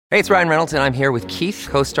Hey, it's Ryan Reynolds, and I'm here with Keith,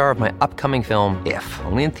 co-star of my upcoming film, If,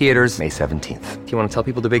 only in theaters May 17th. Do you want to tell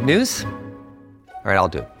people the big news? All right, I'll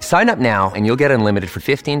do it. Sign up now and you'll get unlimited for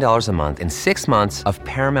 $15 a month and 6 months of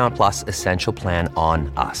Paramount Plus Essential Plan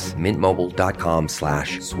on us.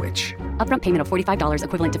 MintMobile.com/switch. Upfront payment of $45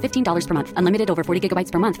 equivalent to $15 per month. Unlimited over 40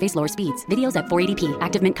 gigabytes per month. Face lower speeds. Videos at 480p.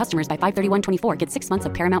 Active Mint customers by 531.24 get 6 months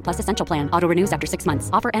of Paramount Plus Essential Plan. Auto renews after 6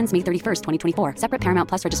 months. Offer ends May 31st, 2024. Separate Paramount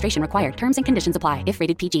Plus registration required. Terms and conditions apply if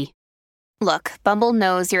rated PG. Look, Bumble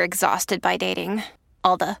knows you're exhausted by dating.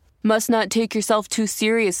 All the must not take yourself too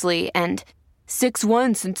seriously and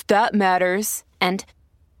 6'1" since that matters. And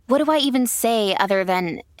what do I even say other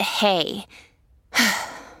than hey?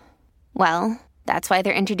 Well, that's why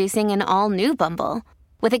they're introducing an all-new Bumble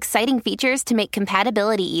with exciting features to make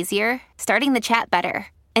compatibility easier, starting the chat better,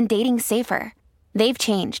 and dating safer. They've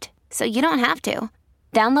changed, so you don't have to.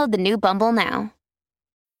 Download the new Bumble now.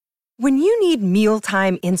 When you need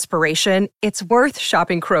mealtime inspiration, it's worth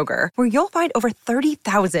shopping Kroger, where you'll find over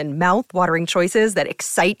 30,000 mouth-watering choices that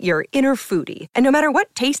excite your inner foodie. And no matter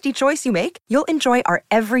what tasty choice you make, you'll enjoy our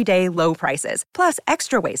everyday low prices, plus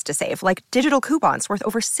extra ways to save, like digital coupons worth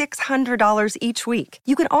over $600 each week.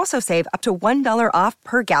 You can also save up to $1 off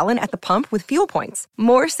per gallon at the pump with fuel points.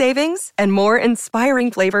 More savings and more inspiring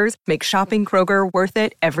flavors make shopping Kroger worth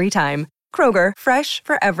it every time. Kroger, fresh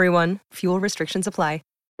for everyone. Fuel restrictions apply.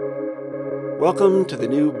 Welcome to the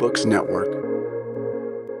New Books Network.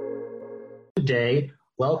 Good day.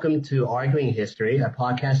 Welcome to Arguing History, a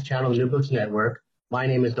podcast channel of the New Books Network. My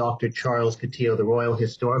name is Dr. Charles Coutinho of the Royal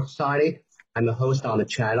Historical Society. I'm the host on the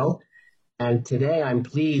channel. And today I'm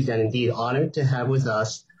pleased and indeed honored to have with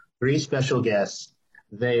us three special guests.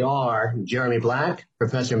 They are Jeremy Black,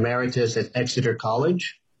 Professor Emeritus at Exeter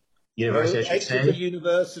College, University, I should say. Exeter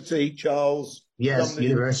University, Charles. Yes,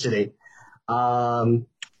 University.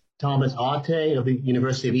 Thomas Ate of the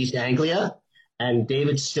University of East Anglia, and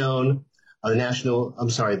David Stone of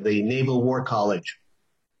the Naval War College.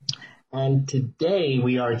 And today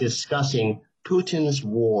we are discussing Putin's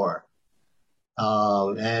war.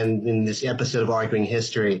 And in this episode of Arguing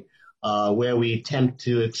History, where we attempt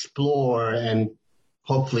to explore and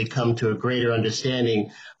hopefully come to a greater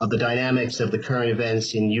understanding of the dynamics of the current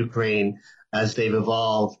events in Ukraine as they've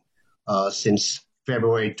evolved since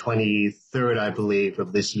February 23rd, I believe,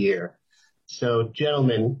 of this year. So,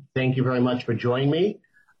 gentlemen, thank you very much for joining me.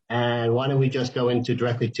 And why don't we just go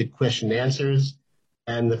directly to question and answers?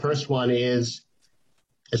 And the first one is,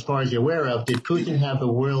 as far as you're aware of, did Putin have a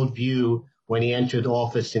worldview when he entered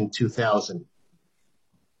office in 2000?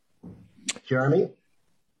 Jeremy?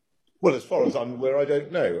 Well, as far as I'm aware, I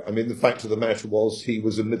don't know. I mean, the fact of the matter was he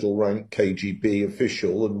was a middle-rank KGB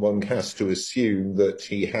official, and one has to assume that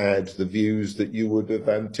he had the views that you would have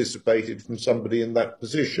anticipated from somebody in that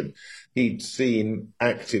position. He'd seen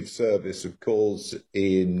active service, of course,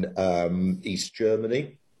 in East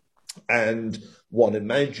Germany, and one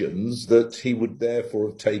imagines that he would therefore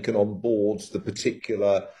have taken on board the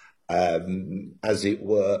particular, as it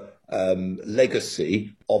were,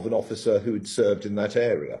 legacy of an officer who had served in that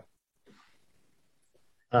area.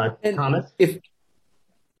 Thomas?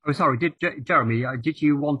 Jeremy, did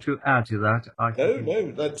you want to add to that?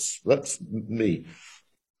 No, that's me.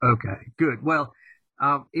 Okay, good. Well,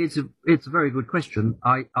 it's a very good question.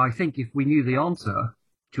 I think if we knew the answer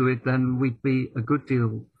to it, then we'd be a good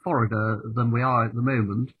deal forwarder than we are at the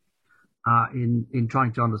moment in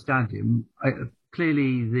trying to understand him.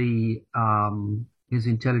 Clearly, his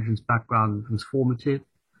intelligence background was formative.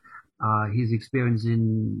 His experience at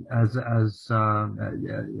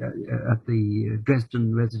the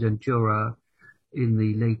Dresden Residentura in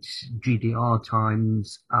the late GDR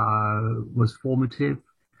times was formative,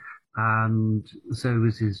 and so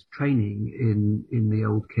was his training in the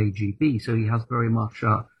old KGB. So he has very much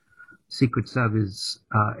a Secret Service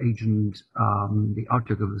agent, the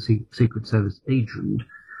outlook of a Secret Service agent.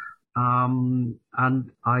 And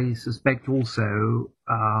I suspect also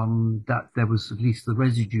that there was at least the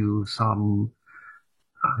residue of some,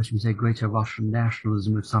 I should say, greater Russian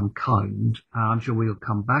nationalism of some kind. I'm sure we'll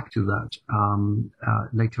come back to that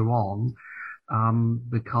later on,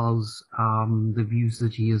 because the views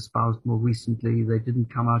that he espoused more recently, they didn't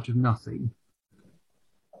come out of nothing.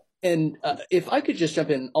 And if I could just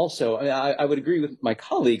jump in also, I would agree with my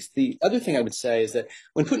colleagues. The other thing I would say is that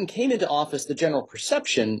when Putin came into office, the general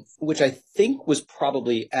perception, which I think was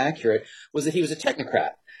probably accurate, was that he was a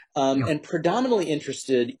technocrat and predominantly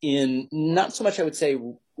interested in not so much, I would say,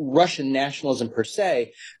 Russian nationalism per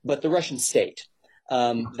se, but the Russian state.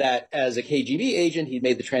 That as a KGB agent, he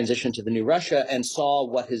made the transition to the new Russia and saw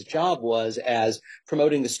what his job was as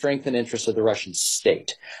promoting the strength and interests of the Russian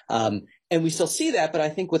state. And we still see that, but I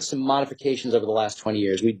think with some modifications over the last 20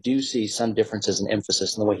 years, we do see some differences in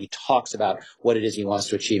emphasis in the way he talks about what it is he wants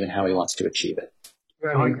to achieve and how he wants to achieve it.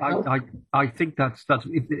 I think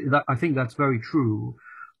I think that's very true,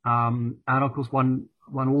 and of course one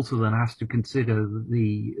also then has to consider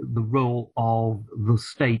the role of the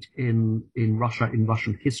state in Russia, in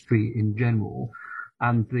Russian history in general,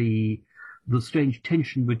 and the strange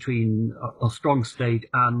tension between a strong state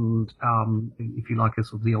and, if you like, a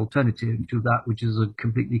sort of the alternative to that, which is a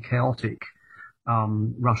completely chaotic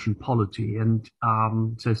Russian polity. And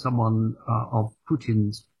so someone of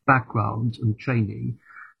Putin's background and training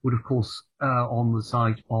would, of course, on the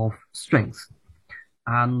side of strength.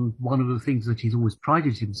 And one of the things that he's always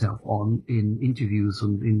prided himself on in interviews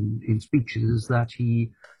and in speeches is that he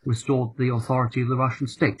restored the authority of the Russian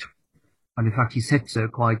state. And in fact, he said so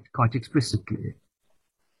quite explicitly.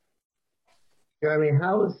 Jeremy,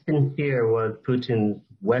 how sincere was Putin's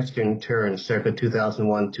Western turn circa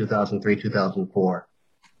 2001, 2003, 2004?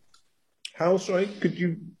 How, sorry, could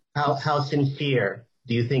you... How sincere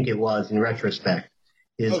do you think it was in retrospect,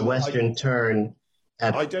 his Western turn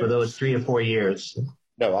for those 3 or 4 years?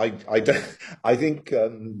 No, I don't. I think,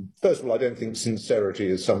 first of all, I don't think sincerity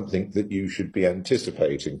is something that you should be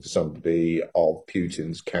anticipating for somebody of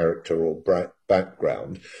Putin's character or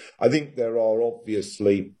background. I think there are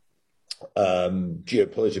obviously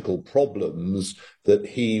geopolitical problems that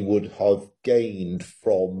he would have gained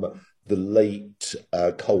from the late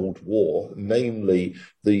Cold War, namely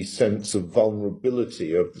the sense of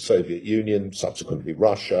vulnerability of the Soviet Union, subsequently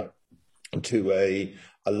Russia, to a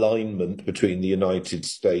alignment between the United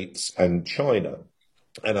States and China.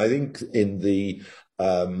 And I think in the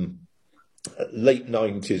late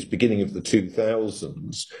 90s, beginning of the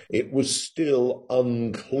 2000s, it was still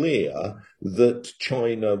unclear that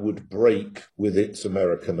China would break with its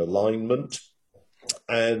American alignment.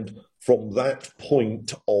 And from that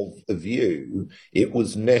point of view, it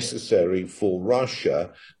was necessary for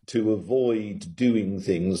Russia to avoid doing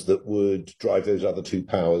things that would drive those other two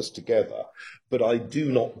powers together. But I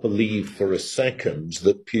do not believe for a second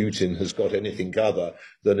that Putin has got anything other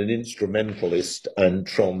than an instrumentalist and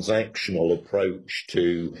transactional approach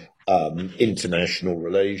to international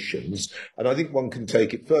relations. And I think one can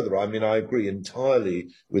take it further. I mean, I agree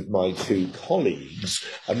entirely with my two colleagues.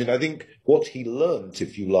 I mean, I think what he learnt,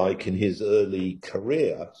 if you like, in his early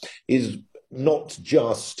career is not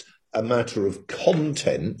just a matter of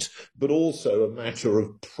content, but also a matter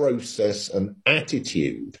of process and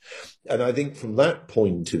attitude. And I think from that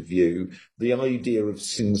point of view, the idea of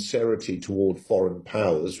sincerity toward foreign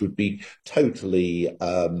powers would be totally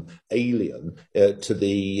alien to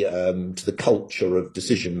the culture of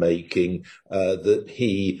decision making that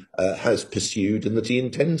he has pursued and that he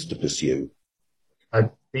intends to pursue.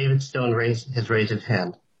 David Stone has raised his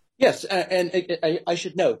hand. Yes, and I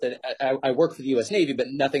should note that I work for the U.S. Navy, but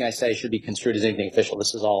nothing I say should be construed as anything official.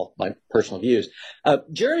 This is all my personal views.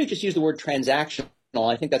 Jeremy just used the word transactional.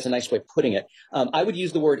 I think that's a nice way of putting it. I would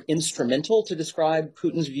use the word instrumental to describe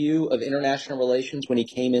Putin's view of international relations when he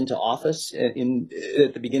came into office at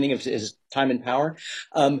the beginning of his time in power,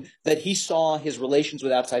 that he saw his relations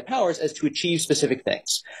with outside powers as to achieve specific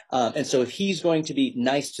things. And so if he's going to be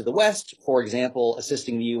nice to the West, for example,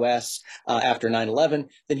 assisting the U.S. After 9/11,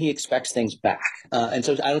 then he expects things back. And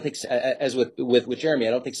so I don't think, as with Jeremy,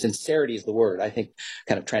 I don't think sincerity is the word. I think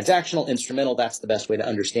kind of transactional, instrumental, that's the best way to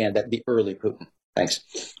understand that the early Putin. Thanks.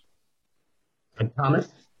 And Thomas?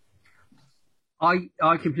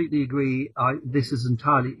 I completely agree. This is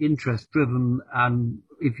entirely interest-driven, and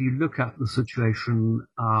if you look at the situation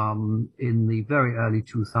in the very early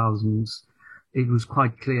 2000s, it was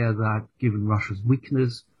quite clear that given Russia's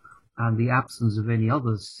weakness and the absence of any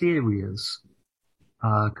other serious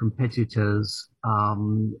competitors,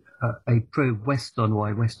 a pro-Western or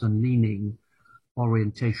a Western-leaning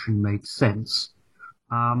orientation made sense.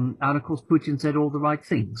 And of course, Putin said all the right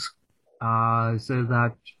things, so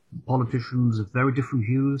that politicians of very different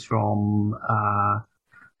views, from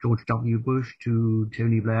George W. Bush to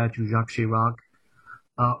Tony Blair to Jacques Chirac,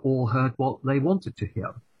 all heard what they wanted to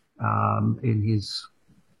hear in his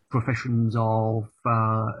professions of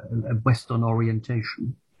Western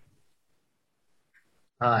orientation.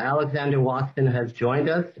 Alexander Watson has joined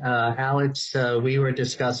us. Alex, we were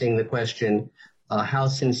discussing the question, how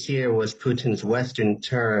sincere was Putin's Western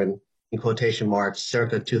turn, in quotation marks,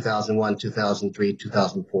 circa 2001, 2003,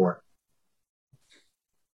 2004?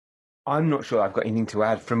 I'm not sure I've got anything to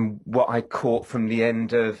add from what I caught from the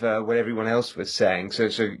end of what everyone else was saying. So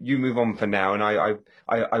you move on for now, and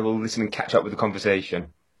I will listen and catch up with the conversation.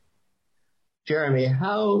 Jeremy,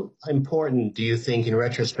 how important do you think, in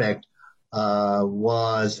retrospect,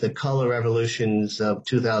 was the color revolutions of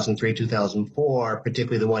 2003, 2004,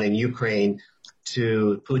 particularly the one in Ukraine,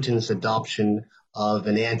 to Putin's adoption of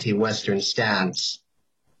an anti-Western stance?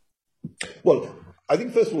 Well, I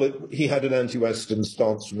think, first of all, he had an anti-Western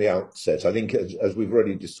stance from the outset. I think, as we've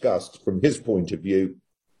already discussed, from his point of view,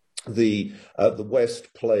 the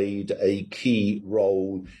West played a key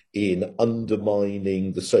role in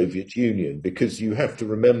undermining the Soviet Union, because you have to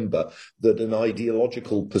remember that an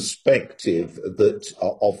ideological perspective that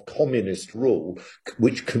of communist rule,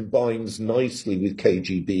 which combines nicely with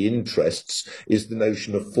KGB interests, is the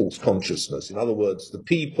notion of false consciousness. In other words, the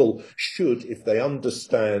people should, if they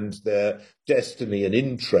understand their destiny and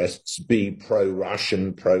interests, be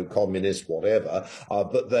pro-Russian, pro-communist, whatever,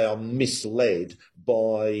 but they are misled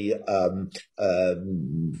by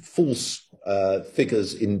false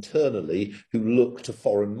figures internally who look to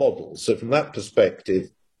foreign models. So from that perspective,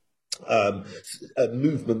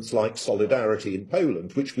 movements like Solidarity in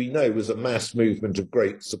Poland, which we know was a mass movement of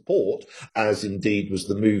great support, as indeed was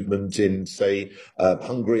the movement in, say,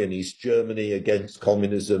 Hungary and East Germany against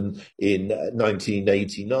communism in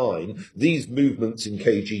 1989. These movements in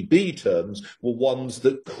KGB terms were ones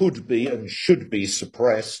that could be and should be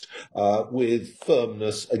suppressed with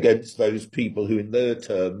firmness against those people who, in their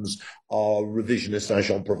terms, are revisionist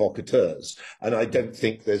agents provocateurs. And I don't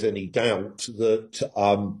think there's any doubt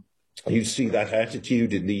that you see that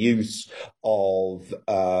attitude in the use of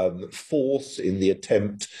force in the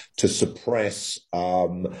attempt to suppress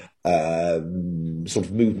sort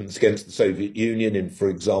of movements against the Soviet Union in, for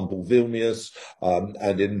example, Vilnius,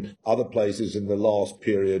 and in other places in the last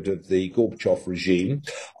period of the Gorbachev regime.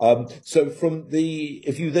 So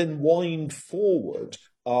if you then wind forward,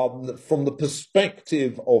 from the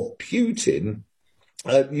perspective of Putin,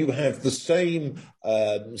 you have the same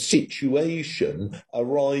situation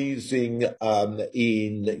arising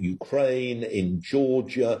in Ukraine, in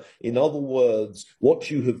Georgia. In other words,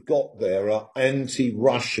 what you have got there are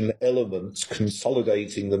anti-Russian elements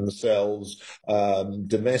consolidating themselves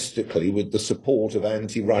domestically with the support of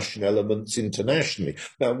anti-Russian elements internationally.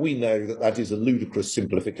 Now, we know that that is a ludicrous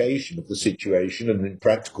simplification of the situation, and in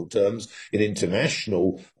practical terms, in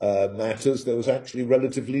international matters, there was actually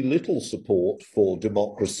relatively little support for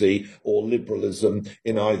democracy or liberalism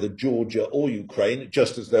in either Georgia or Ukraine,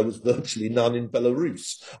 just as there was virtually none in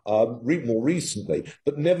Belarus more recently.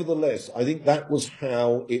 But nevertheless, I think that was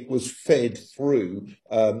how it was fed through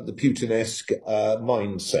the Putin-esque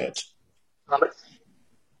mindset.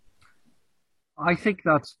 I think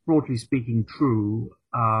that's broadly speaking true.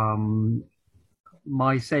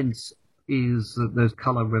 My sense is that those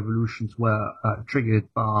color revolutions were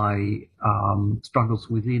triggered by struggles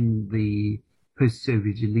within the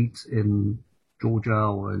post-Soviet elites in Georgia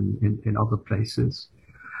or in other places.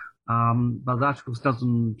 But that, of course,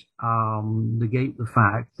 doesn't negate the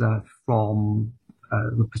fact that from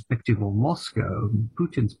the perspective of Moscow,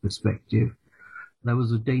 Putin's perspective, there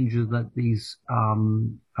was a danger that these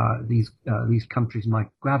countries might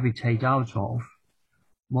gravitate out of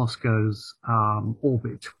Moscow's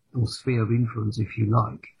orbit or sphere of influence, if you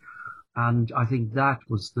like. And I think that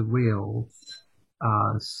was the real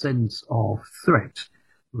sense of threat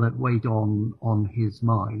that weighed on his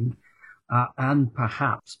mind, and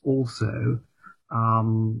perhaps also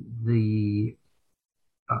the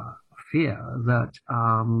fear that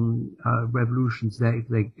revolutions there,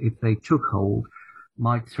 if they took hold,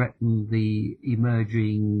 might threaten the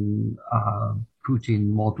emerging Putin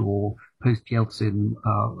model, post-Yeltsin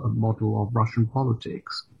model of Russian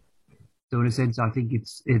politics. So in a sense, I think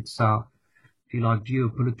it's if you like,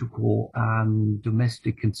 geopolitical and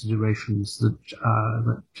domestic considerations that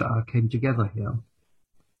came together here.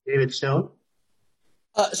 David Stone?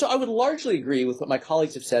 So I would largely agree with what my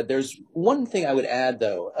colleagues have said. There's one thing I would add,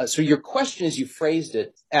 though. So your question, as you phrased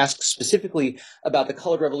it, asks specifically about the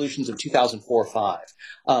colored revolutions of 2004-5.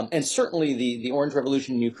 And certainly the Orange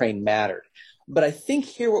Revolution in Ukraine mattered. But I think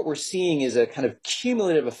here what we're seeing is a kind of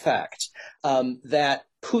cumulative effect that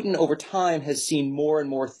Putin over time has seen more and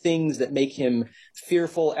more things that make him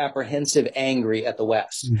fearful, apprehensive, angry at the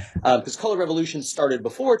West. Because color revolutions started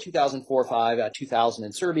before 2004-5, 2000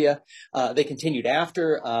 in Serbia. They continued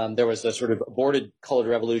after. There was a sort of aborted colored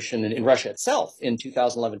revolution in Russia itself in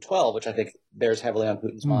 2011-12, which I think bears heavily on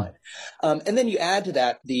Putin's mind. And then you add to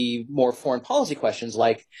that the more foreign policy questions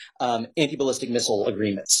like anti-ballistic missile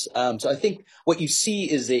agreements. So I think what you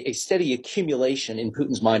see is a steady accumulation in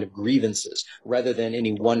Putin's mind of grievances rather than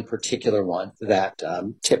any one particular one that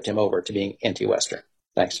tipped him over to being anti-Western.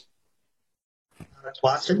 Thanks.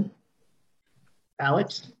 Watson?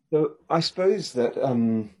 Alex? So I suppose that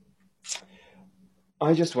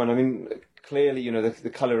clearly, the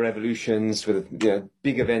color revolutions with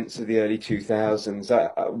big events of the early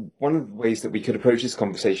 2000s. One of the ways that we could approach this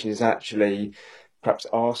conversation is actually perhaps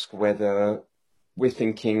ask whether we're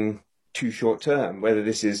thinking too short term, whether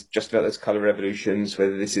this is just about those color revolutions,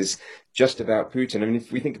 whether this is just about Putin. I mean,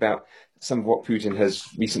 if we think about some of what Putin has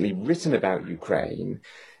recently written about Ukraine,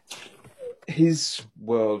 his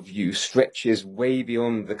worldview stretches way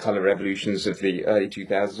beyond the color revolutions of the early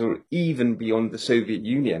 2000s, or even beyond the Soviet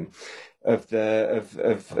Union of the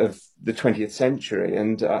 20th century.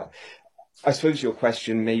 And I suppose your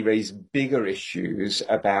question may raise bigger issues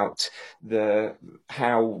about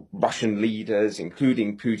how Russian leaders,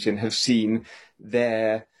 including Putin, have seen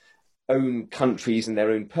their own countries and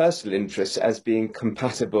their own personal interests as being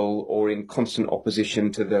compatible or in constant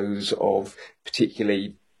opposition to those of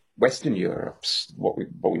particularly Western Europe's, what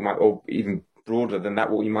we might, or even broader than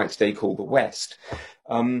that, what we might today call the West.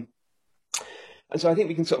 And so I think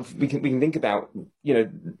we can think about,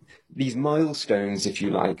 these milestones, if you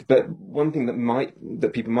like. But one thing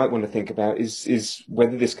that people might want to think about is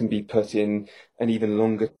whether this can be put in an even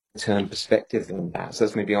longer term perspective than that. So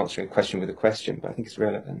that's maybe answering a question with a question, but I think it's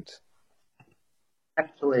relevant.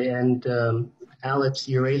 Absolutely. And Alex,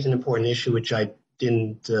 you raised an important issue, which I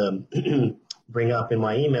didn't bring up in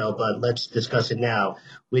my email, but let's discuss it now,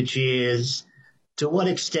 which is, to what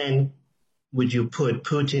extent would you put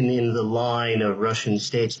Putin in the line of Russian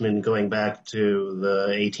statesmen going back to the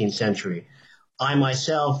 18th century? I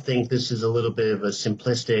myself think this is a little bit of a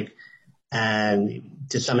simplistic and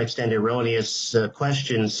to some extent erroneous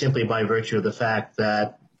question, simply by virtue of the fact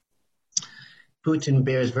that Putin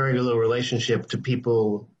bears very little relationship to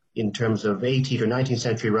people in terms of 18th or 19th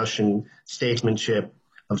century Russian statesmanship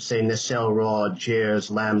of, say, Nesselrode, Gers,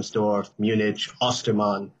 Lambsdorff, Munich,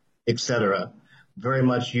 Ostermann, etc. Very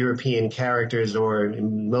much European characters, or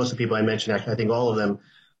most of the people I mentioned, actually, I think all of them,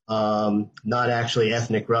 not actually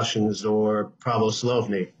ethnic Russians or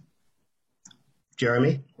Pravo-Slovny.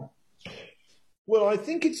 Jeremy? Well, I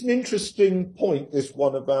think it's an interesting point, this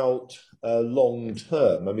one about long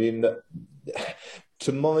term. I mean,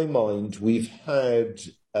 to my mind, we've had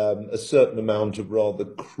a certain amount of rather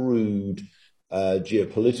crude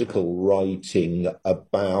geopolitical writing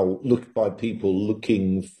by people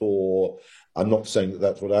looking for, I'm not saying that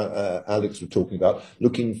that's what Alex was talking about,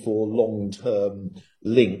 looking for long-term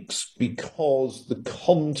links, because the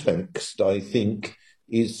context, I think,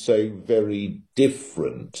 is so very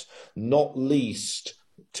different, not least,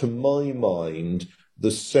 to my mind,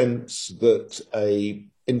 the sense that a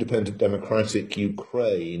independent democratic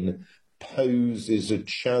Ukraine poses a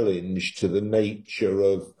challenge to the nature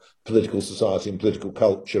of political society and political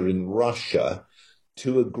culture in Russia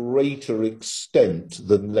to a greater extent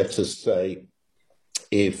than, let us say,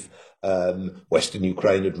 if Western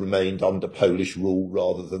Ukraine had remained under Polish rule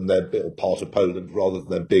rather than part of Poland, rather than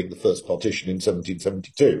them being the first partition in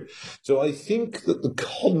 1772. So I think that the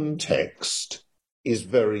context is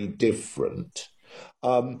very different.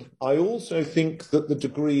 I also think that the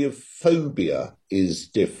degree of phobia is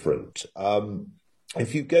different.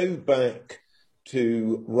 If you go back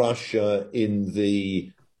to Russia in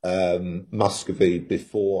the Muscovy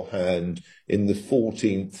beforehand, in the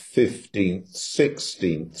 14th, 15th,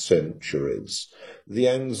 16th centuries, the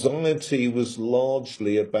anxiety was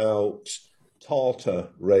largely about Tatar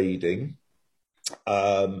raiding.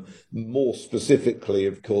 More specifically,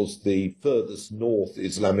 of course, the furthest north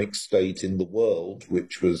Islamic state in the world,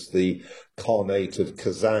 which was the Khanate of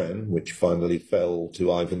Kazan, which finally fell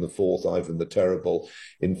to Ivan IV, Ivan the Terrible,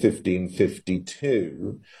 in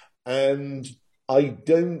 1552. And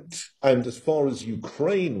as far as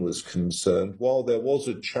Ukraine was concerned, while there was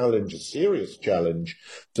a serious challenge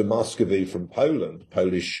to Muscovy from Poland,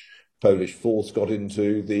 Polish force got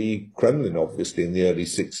into the Kremlin, obviously, in the early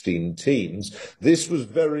 16 teens. This was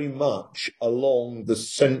very much along the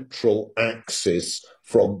central axis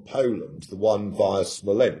from Poland, the one via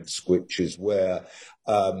Smolensk, which is where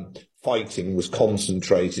fighting was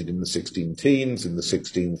concentrated in the 16 teens, in the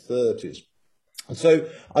 1630s. So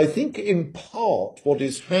I think in part what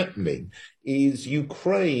is happening is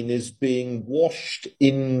Ukraine is being washed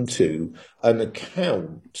into an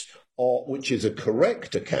account which is a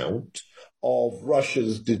correct account of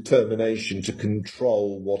Russia's determination to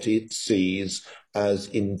control what it sees as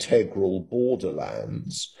integral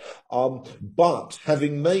borderlands. But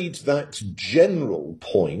having made that general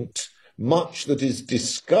point, much that is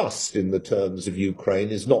discussed in the terms of Ukraine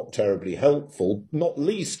is not terribly helpful, not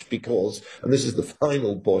least because, and this is the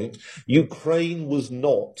final point, Ukraine was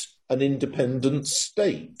not an independent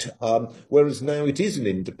state, whereas now it is an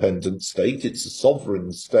independent state, it's a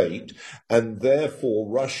sovereign state, and therefore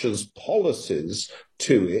Russia's policies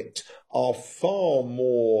to it are far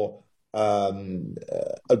more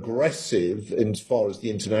aggressive as far as the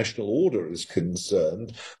international order is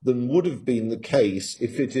concerned than would have been the case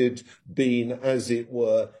if it had been, as it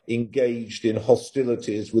were, engaged in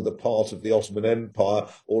hostilities with a part of the Ottoman Empire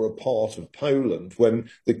or a part of Poland, when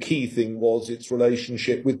the key thing was its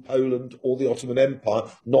relationship with Poland or the Ottoman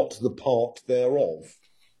Empire, not the part thereof.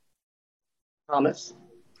 Thomas?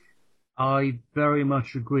 I very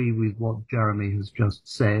much agree with what Jeremy has just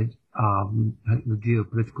said. The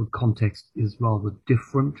geopolitical context is rather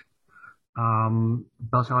different,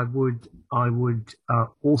 but I would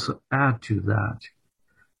also add to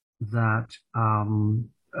that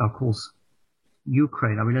of course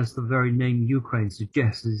Ukraine. I mean, as the very name Ukraine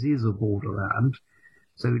suggests, this is a borderland,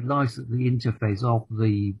 so it lies at the interface of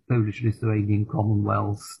the Polish-Lithuanian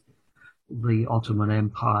Commonwealth, the Ottoman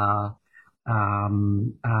Empire,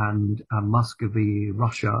 and Muscovy,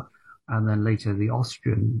 Russia, and then later the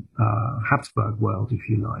Austrian Habsburg world, if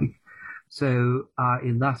you like. So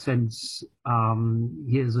in that sense,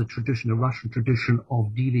 here's a tradition, a Russian tradition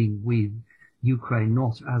of dealing with Ukraine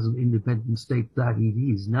not as an independent state that it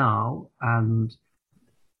is now, and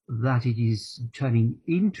that it is turning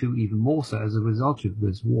into even more so as a result of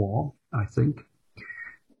this war, I think.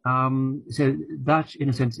 So that, in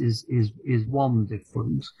a sense, is one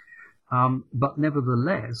difference. But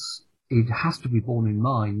nevertheless, it has to be borne in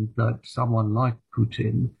mind that someone like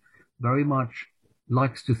Putin very much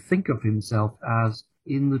likes to think of himself as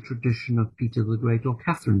in the tradition of Peter the Great or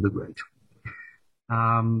Catherine the Great.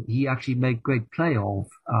 He actually made great play of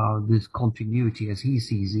this continuity, as he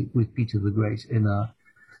sees it, with Peter the Great in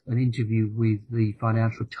an interview with the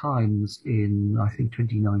Financial Times in, I think,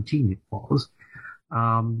 2019 it was,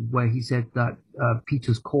 where he said that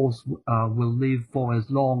Peter's cause will live for as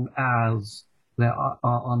long as there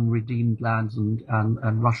are unredeemed lands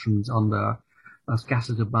and Russians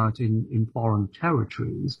scattered about in foreign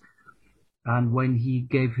territories. And when he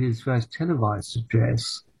gave his first televised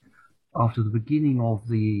address after the beginning of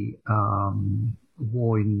the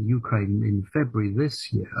war in Ukraine in February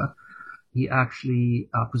this year, he actually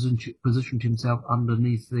positioned himself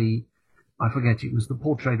underneath I forget, it was the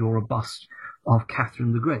portrait or a bust of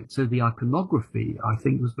Catherine the Great. So the iconography, I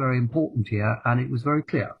think, was very important here, and it was very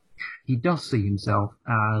clear. He does see himself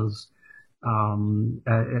as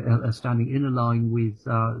standing in a line with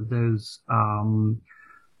those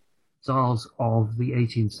Tsars of the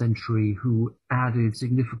 18th century who added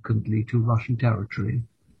significantly to Russian territory.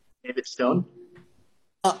 David Stone?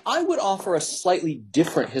 I would offer a slightly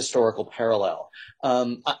different historical parallel.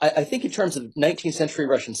 I think in terms of 19th century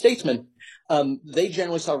Russian statesmen, they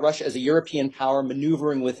generally saw Russia as a European power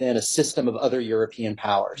maneuvering within a system of other European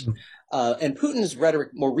powers. And Putin's rhetoric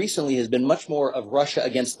more recently has been much more of Russia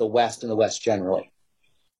against the West and the West generally.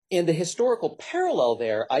 And the historical parallel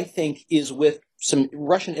there, I think, is with some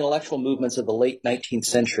Russian intellectual movements of the late 19th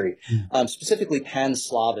century, specifically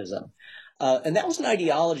Pan-Slavism. And that was an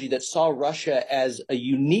ideology that saw Russia as a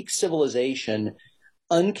unique civilization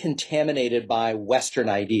uncontaminated by Western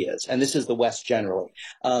ideas, and this is the West generally.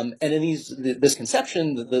 And in this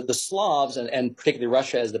conception, the Slavs, and particularly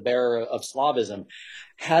Russia as the bearer of Slavism,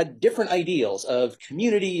 had different ideals of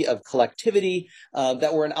community, of collectivity,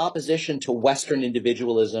 that were in opposition to Western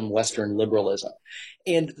individualism, Western liberalism.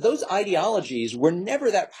 And those ideologies were never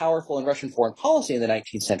that powerful in Russian foreign policy in the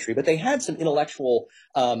 19th century, but they had some intellectual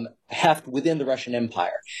heft within the Russian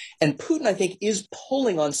Empire. And Putin, I think, is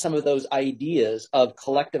pulling on some of those ideas of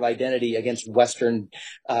collective identity against Western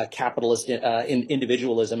capitalist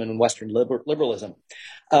individualism and Western liberalism.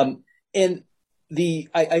 And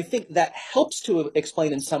I think that helps to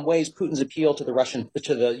explain in some ways Putin's appeal to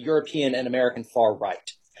the European and American far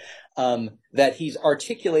right. That he's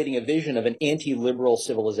articulating a vision of an anti-liberal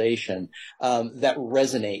civilization that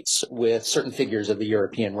resonates with certain figures of the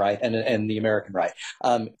European right and the American right.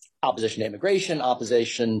 Opposition to immigration,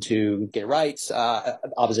 opposition to gay rights,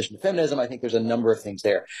 opposition to feminism. I think there's a number of things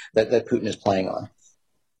there that Putin is playing on.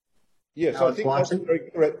 Yes, I think that's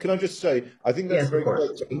very correct. Can I just say, I think that's very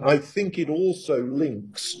correct. And I think it also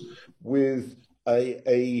links with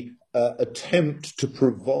a attempt to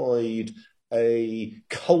provide a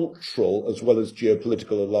cultural as well as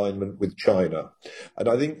geopolitical alignment with China. And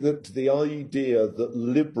I think that the idea that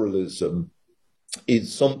liberalism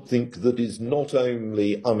is something that is not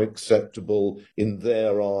only unacceptable in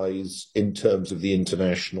their eyes in terms of the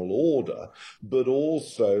international order, but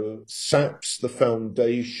also saps the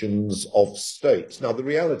foundations of states. Now, the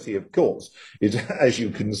reality, of course, is, as you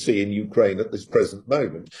can see in Ukraine at this present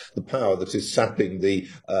moment, the power that is sapping the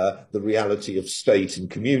reality of state and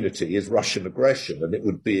community is Russian aggression, and it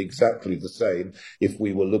would be exactly the same if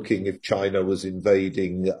we were looking if China was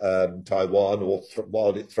invading Taiwan or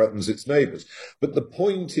while it threatens its neighbours. But the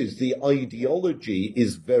point is, the ideology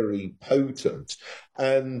is very potent.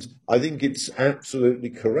 And I think it's absolutely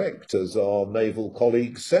correct, as our naval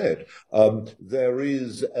colleague said. There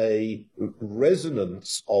is a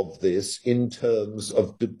resonance of this in terms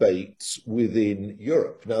of debates within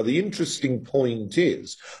Europe. Now, the interesting point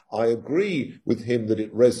is, I agree with him that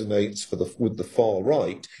it resonates with the far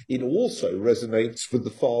right. It also resonates with the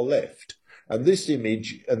far left. And this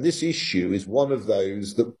image and this issue is one of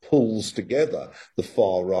those that pulls together the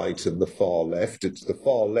far right and the far left. It's the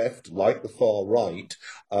far left, like the far right,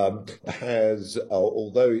 has,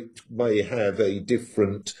 although it may have a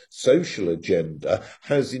different social agenda,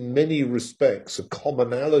 has in many respects a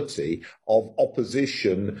commonality of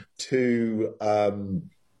opposition to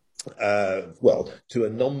to a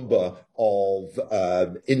number of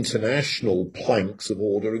international planks of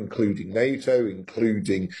order, including NATO,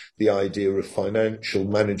 including the idea of financial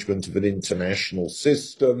management of an international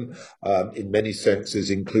system, in many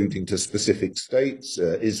senses, including to specific states,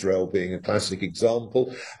 Israel being a classic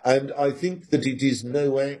example. And I think that it is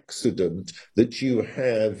no accident that you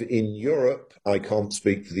have in Europe, I can't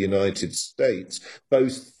speak for the United States,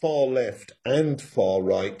 both far left and far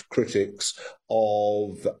right critics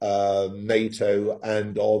of NATO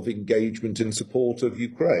and of engagement in support of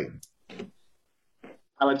Ukraine.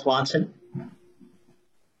 Alex Watson?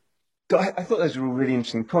 I thought those were all really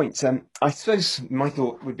interesting points. I suppose my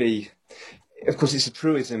thought would be, of course, it's a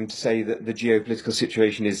truism to say that the geopolitical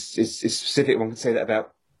situation is specific. One can say that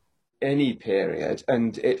about any period,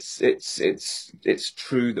 and it's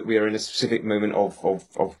true that we are in a specific moment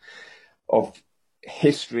of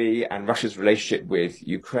history and Russia's relationship with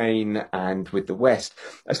Ukraine and with the West.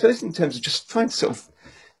 I suppose in terms of just trying to sort of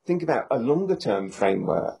think about a longer term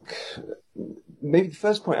framework, maybe the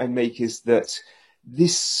first point I'd make is that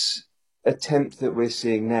this attempt that we're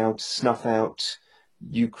seeing now to snuff out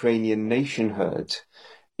Ukrainian nationhood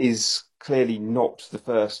is clearly not the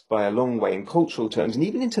first by a long way in cultural terms, and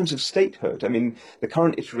even in terms of statehood. I mean, the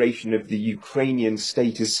current iteration of the Ukrainian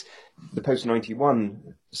state is the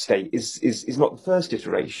post-91 state is not the first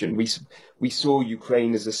iteration. We saw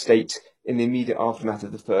Ukraine as a state in the immediate aftermath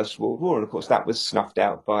of the First World War, and of course that was snuffed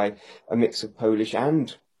out by a mix of Polish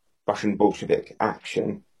and Russian Bolshevik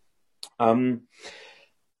action. And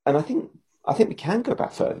I think we can go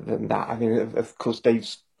back further than that. I mean, of course,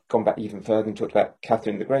 Dave's gone back even further and talked about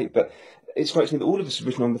Catherine the Great, but it strikes me that all of us have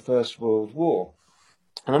written on the First World War.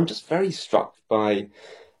 And I'm just very struck by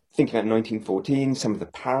thinking about 1914, some of the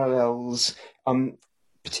parallels,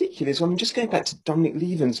 particularly, so I'm just going back to Dominic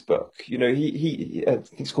Leven's book. You know, he I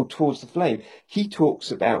think it's called Towards the Flame. He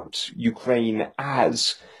talks about Ukraine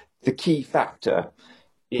as the key factor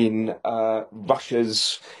in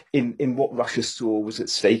Russia's, in what Russia saw was at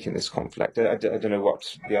stake in this conflict. I don't know what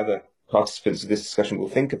the other participants of this discussion will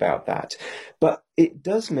think about that. But it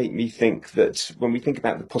does make me think that when we think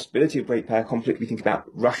about the possibility of great power conflict, we think about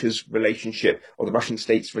Russia's relationship or the Russian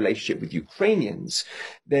state's relationship with Ukrainians,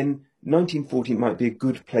 then 1914 might be a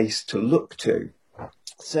good place to look to.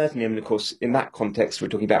 Certainly, I mean, of course, in that context, we're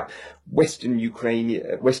talking about Western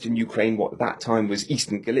Ukraine, what at that time was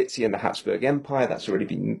Eastern Galicia and the Habsburg Empire. That's already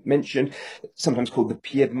been mentioned, sometimes called the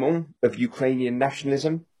Piedmont of Ukrainian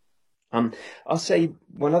nationalism. I'll say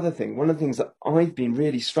one other thing. One of the things that I've been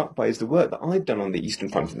really struck by is the work that I've done on the Eastern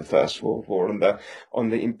Front in the First World War, on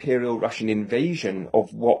the Imperial Russian invasion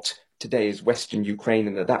of what today is Western Ukraine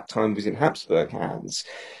and at that time was in Habsburg hands.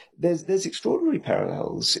 There's extraordinary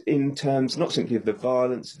parallels in terms not simply of the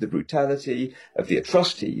violence, the brutality, of the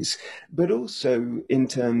atrocities, but also in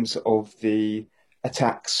terms of the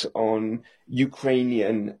attacks on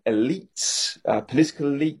Ukrainian elites,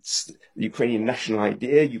 political elites, the Ukrainian national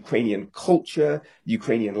idea, Ukrainian culture,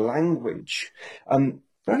 Ukrainian language.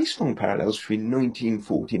 Very strong parallels between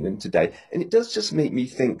 1914 and today. And it does just make me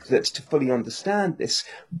think that to fully understand this,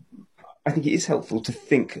 I think it is helpful to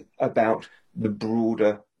think about the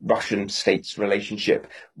broader Russian state's relationship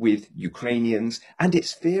with Ukrainians and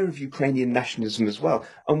its fear of Ukrainian nationalism as well,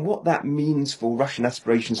 and what that means for Russian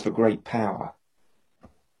aspirations for great power.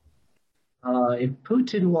 If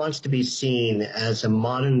Putin wants to be seen as a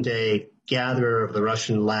modern-day gatherer of the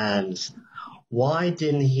Russian lands, why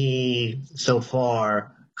didn't he so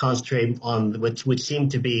far concentrate on which seem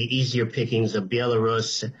to be easier pickings of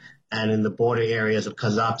Belarus and in the border areas of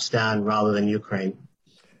Kazakhstan rather than Ukraine?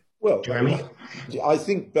 Well, Jeremy? I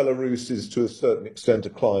think Belarus is to a certain extent a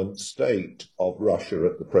client state of Russia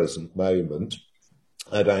at the present moment,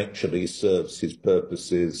 and actually serves his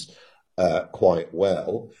purposes quite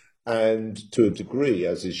well. And to a degree,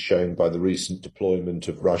 as is shown by the recent deployment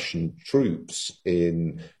of Russian troops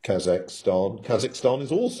in Kazakhstan, Kazakhstan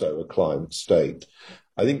is also a client state.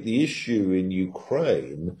 I think the issue in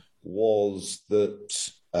Ukraine was that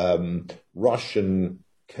Russian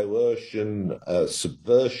coercion,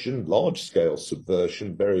 subversion, large-scale subversion,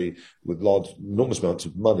 with enormous amounts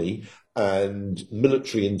of money, and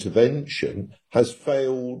military intervention has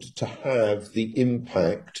failed to have the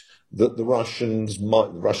impact that the Russian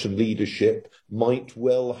leadership might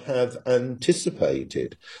well have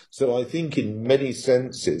anticipated. So I think in many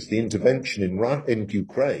senses, the intervention in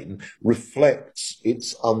Ukraine reflects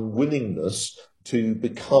its unwillingness to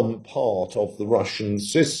become part of the Russian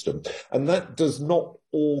system. And that does not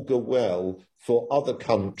augur well for other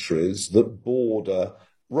countries that border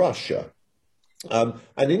Russia. And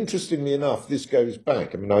interestingly enough, this goes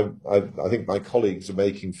back, I think my colleagues are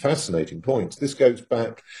making fascinating points. This goes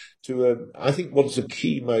back to, I think, what's a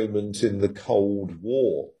key moment in the Cold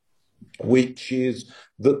War, which is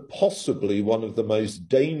that possibly one of the most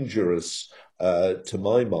dangerous, to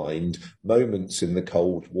my mind, moments in the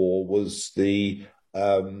Cold War was the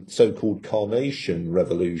so-called Carnation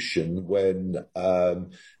Revolution, when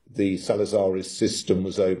the Salazarist system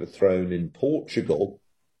was overthrown in Portugal,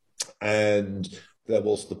 and there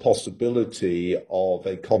was the possibility of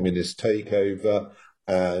a communist takeover,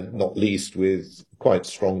 and not least with quite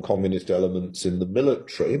strong communist elements in the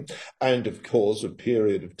military, and of course a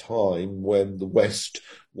period of time when the West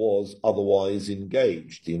was otherwise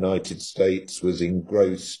engaged. The United States was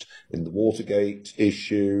engrossed in the Watergate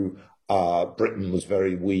issue, Britain was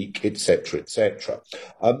very weak, etc., etc.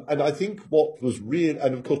 And I think what was real,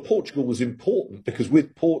 and of course Portugal was important, because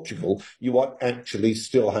with Portugal you actually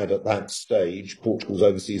still had at that stage Portugal's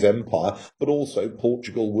overseas empire, but also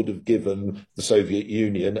Portugal would have given the Soviet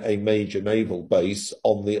Union a major naval base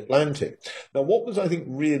on the Atlantic. Now, what was, I think,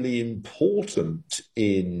 really important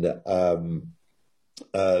in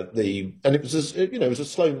it was a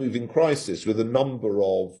slow-moving crisis with a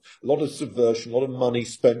lot of subversion, a lot of money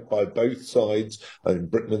spent by both sides, and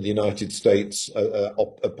Britain and the United States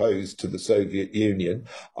opposed to the Soviet Union.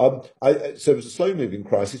 So it was a slow-moving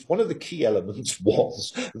crisis. One of the key elements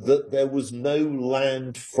was that there was no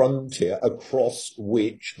land frontier across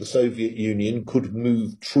which the Soviet Union could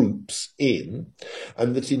move troops in,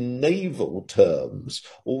 and that in naval terms,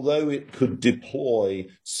 although it could deploy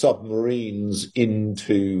submarines into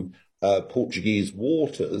Portuguese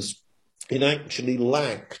waters, it actually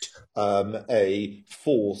lacked a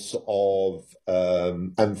force of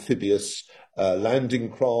amphibious landing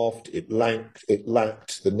craft. It lacked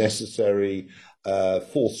the necessary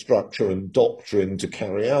force structure and doctrine to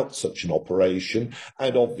carry out such an operation,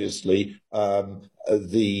 and obviously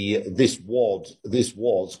this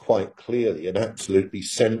was quite clearly an absolutely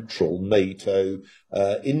central NATO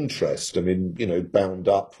interest. Bound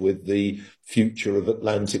up with the future of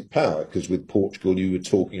Atlantic power, because with Portugal you were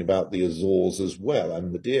talking about the Azores as well,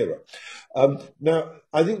 and Madeira. Now,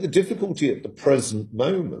 I think the difficulty at the present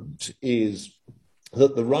moment is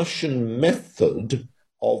that the Russian method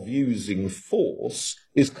of using force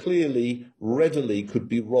is clearly readily could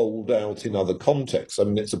be rolled out in other contexts.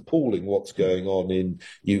 It's appalling what's going on in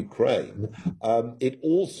Ukraine. It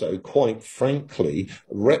also, quite frankly,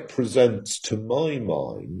 represents, to my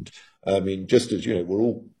mind, just as,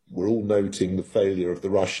 we're all noting the failure of the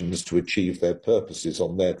Russians to achieve their purposes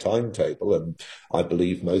on their timetable, and I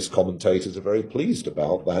believe most commentators are very pleased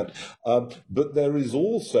about that. But there is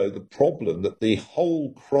also the problem that the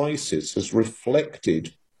whole crisis has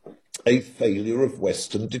reflected a failure of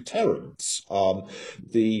Western deterrence.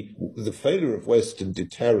 The failure of Western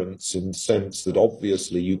deterrence, in the sense that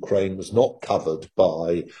obviously Ukraine was not covered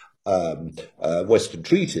by Western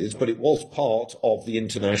treaties, but it was part of the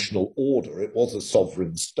international order. It was a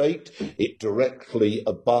sovereign state. It directly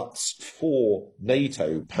abuts 4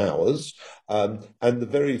 NATO powers, and the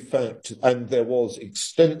very fact, and there was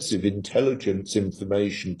extensive intelligence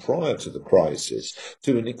information prior to the crisis,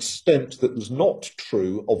 to an extent that was not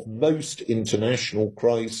true of most international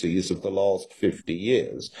crises of the last 50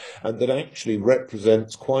 years, and that actually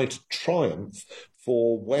represents quite a triumph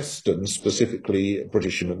for Western, specifically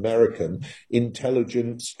British and American,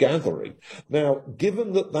 intelligence gathering. Now,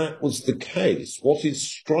 given that that was the case, what is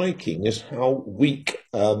striking is how weak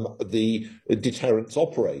the deterrence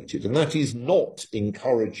operated, and that is not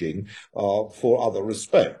encouraging for other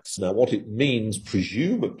respects. Now, what it means,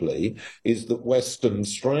 presumably, is that Western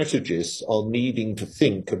strategists are needing to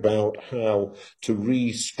think about how to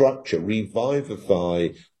restructure, revivify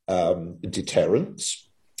deterrence.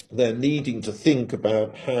 They're needing to think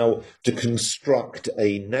about how to construct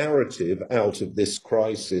a narrative out of this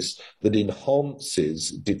crisis that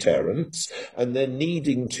enhances deterrence, and they're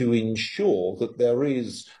needing to ensure that there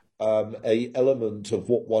is a element of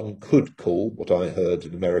what one could call, what I heard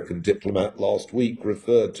an American diplomat last week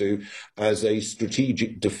referred to as a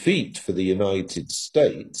strategic defeat for the United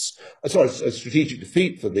States. A strategic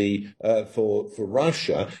defeat for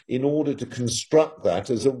Russia, in order to construct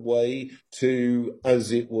that as a way to,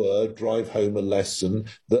 as it were, drive home a lesson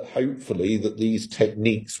that hopefully that these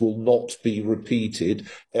techniques will not be repeated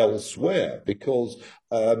elsewhere. Because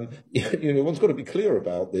one's got to be clear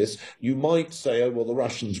about this. You might say, oh, well, the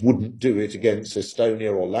Russians wouldn't do it against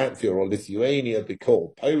Estonia or Latvia or Lithuania,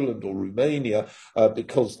 because Poland or Romania,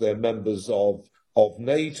 because they're members of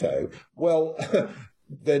NATO. Well,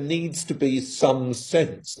 there needs to be some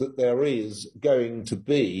sense that there is going to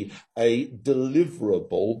be a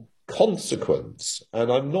deliverable consequence.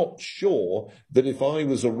 And I'm not sure that if I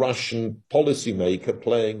was a Russian policymaker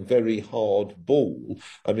playing very hard ball,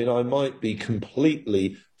 I mean, I might be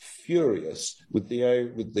completely furious with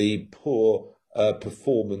the poor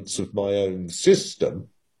performance of my own system.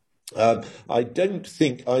 I don't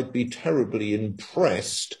think I'd be terribly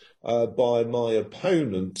impressed by my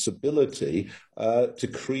opponent's ability to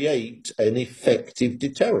create an effective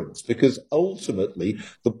deterrence, because ultimately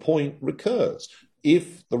the point recurs.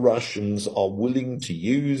 If the Russians are willing to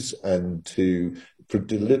use and to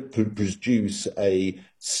produce a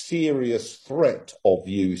serious threat of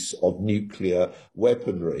use of nuclear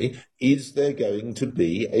weaponry, is there going to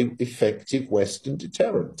be an effective Western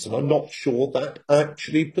deterrence? And I'm not sure that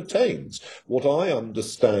actually pertains. What I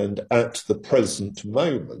understand at the present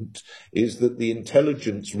moment is that the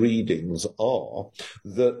intelligence readings are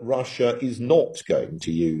that Russia is not going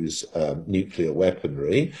to use nuclear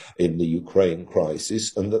weaponry in the Ukraine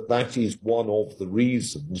crisis, and that is one of the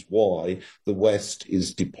reasons why the West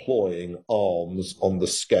is deploying arms on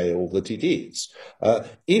the scale that it is.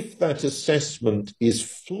 If that assessment is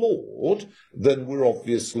flawed, then we're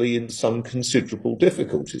obviously in some considerable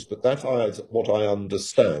difficulties. But that is what I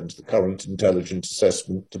understand the current intelligence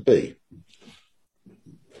assessment to be.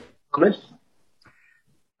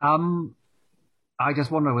 I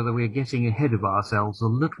just wonder whether we're getting ahead of ourselves a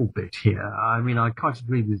little bit here. I mean, I quite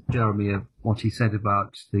agree with Jeremy of what he said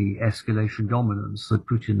about the escalation dominance that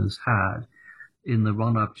Putin has had in the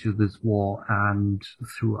run-up to this war and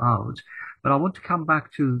throughout. But I want to come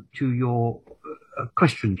back to your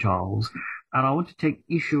question, Charles, and I want to take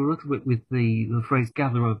issue a little bit with the phrase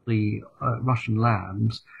 "gather of the Russian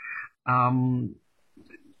lands,"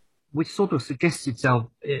 which sort of suggests itself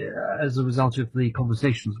as a result of the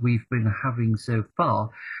conversations we've been having so far.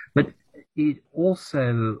 But it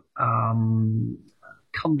also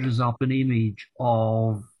conjures up an image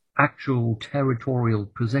of actual territorial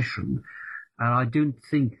possession. And I don't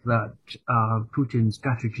think that Putin's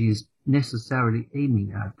strategy is necessarily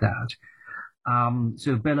aiming at that.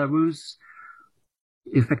 So Belarus,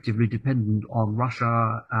 effectively dependent on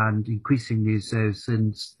Russia, and increasingly so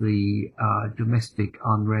since the domestic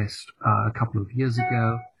unrest a couple of years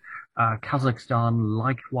ago. Kazakhstan,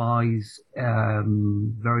 likewise,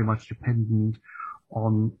 very much dependent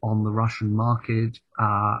on the Russian market,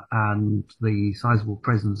 and the sizable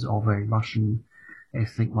presence of a Russian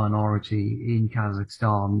ethnic minority in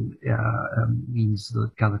Kazakhstan means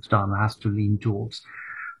that Kazakhstan has to lean towards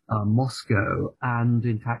Moscow. And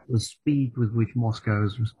in fact, the speed with which Moscow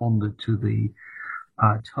has responded to the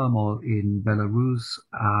turmoil in Belarus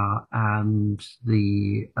and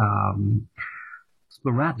the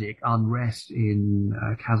sporadic unrest in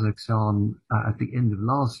Kazakhstan at the end of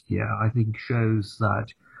last year, I think shows that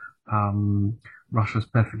Russia is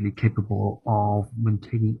perfectly capable of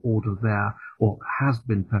maintaining order there, or has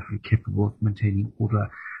been perfectly capable of maintaining order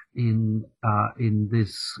in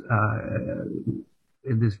this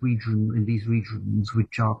region, in these regions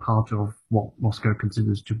which are part of what Moscow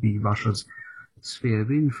considers to be Russia's sphere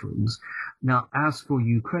of influence. Now, as for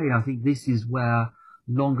Ukraine, I think this is where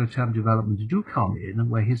longer-term developments do come in, and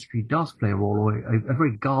where history does play a role, or a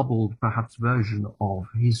very garbled, perhaps, version of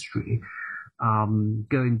history.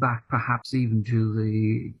 Going back perhaps even to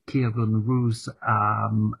the Kievan Rus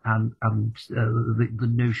and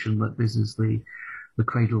the notion that this is the the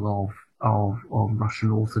cradle of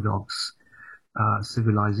Russian Orthodox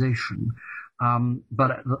civilization.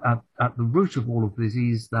 But at the root of all of this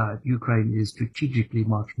is that Ukraine is strategically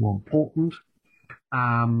much more important,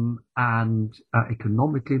 and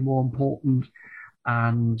economically more important,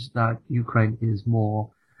 and that Ukraine is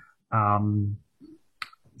more,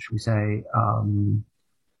 should we say,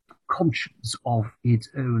 conscious of its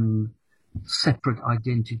own separate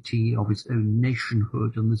identity, of its own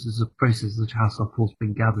nationhood. And this is a process that has, of course,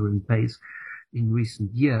 been gathering pace in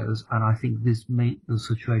recent years. And I think this made the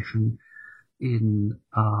situation in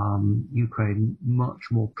Ukraine much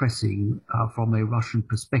more pressing from a Russian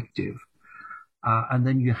perspective. And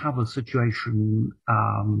then you have a situation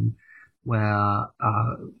where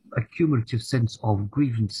a cumulative sense of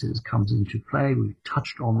grievances comes into play. We've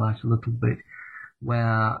touched on that a little bit,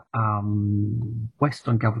 where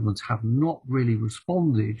Western governments have not really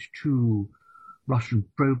responded to Russian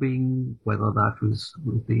probing, whether that was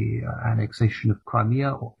with the annexation of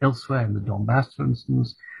Crimea or elsewhere in the Donbass, for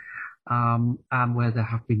instance, and where there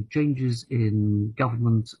have been changes in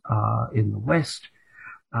government in the West,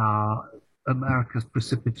 America's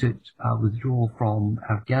precipitate withdrawal from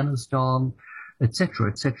Afghanistan,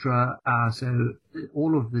 etc., etc. So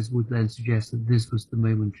all of this would then suggest that this was the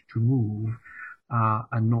moment to move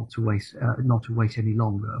and not to wait any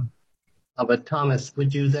longer. But Thomas,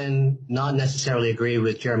 would you then not necessarily agree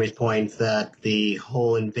with Jeremy's point that the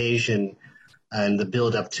whole invasion and the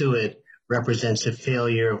build-up to it represents a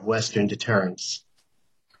failure of Western deterrence?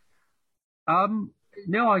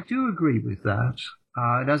 No, I do agree with that.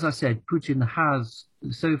 And as I said, Putin has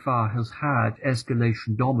had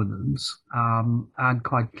escalation dominance, and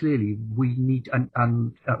quite clearly we need,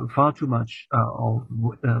 and far too much of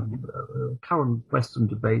current Western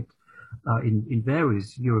debate in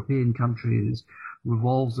various European countries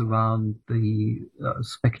revolves around the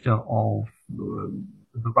specter of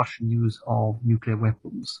the Russian use of nuclear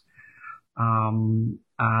weapons. And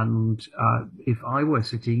if I were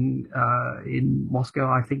sitting in Moscow,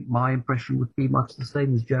 I think my impression would be much the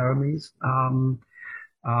same as Jeremy's.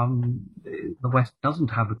 The West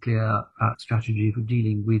doesn't have a clear strategy for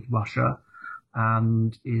dealing with Russia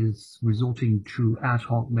and is resorting to ad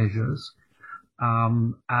hoc measures.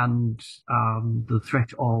 And the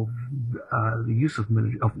threat of the use of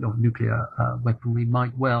nuclear weaponry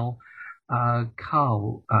might well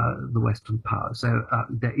cow the Western powers. So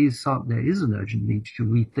there is an urgent need to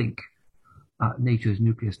rethink NATO's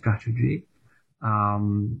nuclear strategy.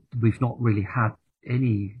 We've not really had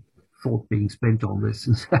any thought being spent on this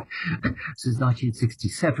since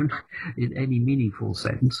 1967 in any meaningful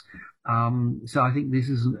sense. So I think this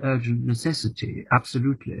is an urgent necessity,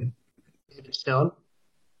 absolutely. David Stone?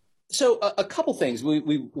 So a couple things.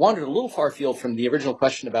 We wandered a little far afield from the original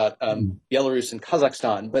question about Belarus and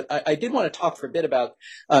Kazakhstan, but I did want to talk for a bit about,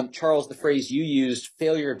 Charles, the phrase you used,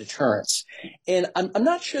 failure of deterrence. And I'm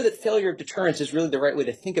not sure that failure of deterrence is really the right way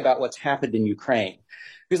to think about what's happened in Ukraine.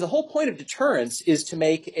 Because the whole point of deterrence is to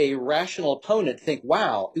make a rational opponent think,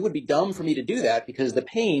 wow, it would be dumb for me to do that because the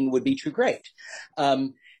pain would be too great.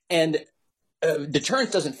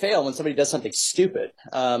 Deterrence doesn't fail when somebody does something stupid.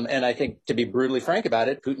 And I think, to be brutally frank about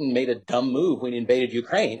it, Putin made a dumb move when he invaded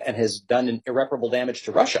Ukraine and has done irreparable damage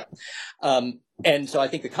to Russia. And so I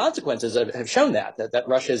think the consequences have shown that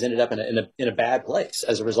Russia has ended up in a bad place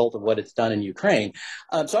as a result of what it's done in Ukraine.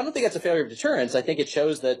 So I don't think that's a failure of deterrence. I think it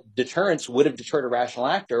shows that deterrence would have deterred a rational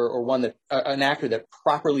actor, or an actor that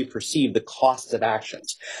properly perceived the costs of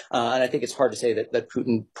actions. And I think it's hard to say that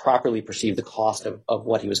Putin properly perceived the cost of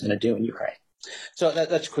what he was going to do in Ukraine. So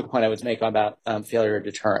that's a quick point I would make about failure of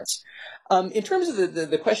deterrence. In terms of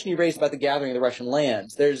the question you raised about the gathering of the Russian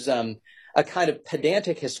lands, there's a kind of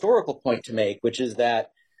pedantic historical point to make, which is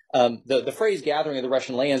that the phrase gathering of the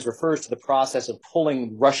Russian lands refers to the process of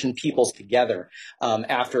pulling Russian peoples together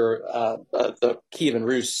after the Kievan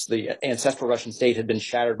Rus, the ancestral Russian state, had been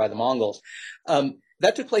shattered by the Mongols.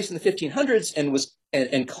 That took place in the 1500s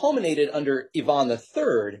and culminated under Ivan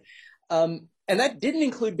III. And that didn't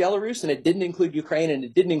include Belarus, and it didn't include Ukraine, and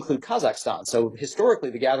it didn't include Kazakhstan. So historically,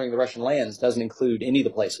 the gathering of the Russian lands doesn't include any of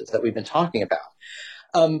the places that we've been talking about.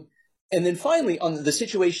 And then finally, on the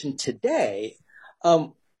situation today,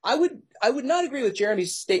 I would not agree with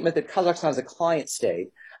Jeremy's statement that Kazakhstan is a client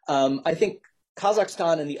state. I think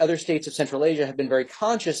Kazakhstan and the other states of Central Asia have been very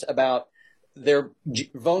conscious about their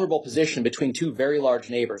vulnerable position between two very large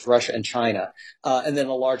neighbors, Russia and China, and then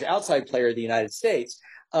a large outside player, the United States,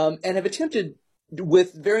 and have attempted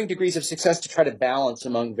with varying degrees of success to try to balance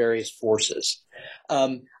among various forces.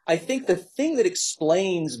 I think the thing that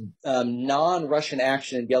explains non-Russian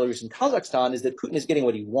action in Belarus and Kazakhstan is that Putin is getting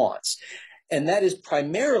what he wants. and that is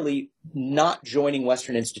primarily not joining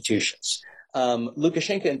Western institutions.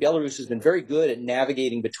 Lukashenko in Belarus has been very good at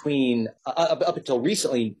navigating between, up until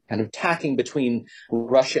recently, kind of tacking between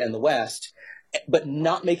Russia and the West, but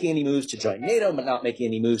not making any moves to join NATO, but not making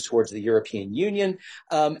any moves towards the European Union.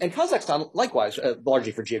 And Kazakhstan, likewise,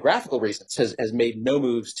 largely for geographical reasons, has made no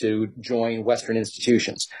moves to join Western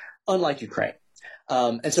institutions, unlike Ukraine.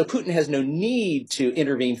 And so Putin has no need to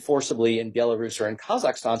intervene forcibly in Belarus or in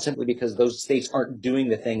Kazakhstan simply because those states aren't doing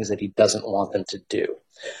the things that he doesn't want them to do.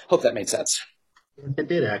 Hope that made sense. It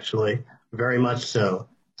did, actually. Very much so.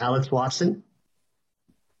 Alex Watson?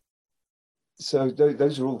 So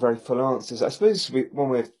those are all very full answers. I suppose one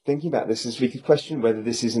way of thinking about this is we could question whether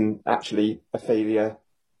this isn't actually a failure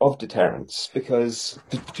of deterrence, because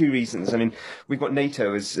for two reasons. I mean, we've got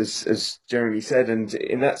NATO, as Jeremy said, and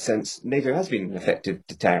in that sense, NATO has been an effective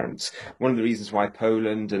deterrent. One of the reasons why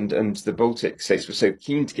Poland and the Baltic states were so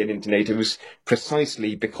keen to get into NATO was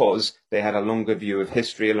precisely because they had a longer view of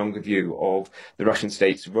history, a longer view of the Russian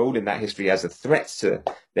state's role in that history as a threat to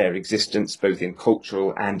their existence, both in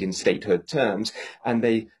cultural and in statehood terms, and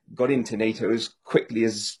they got into NATO as quickly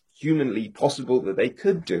as humanly possible that they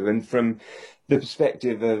could do. And from the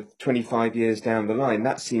perspective of 25 years down the line,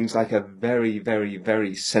 that seems like a very, very,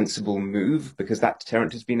 very sensible move, because that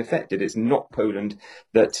deterrent has been effected. It's not Poland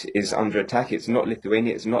that is under attack. It's not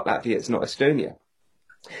Lithuania. It's not Latvia. It's not Estonia.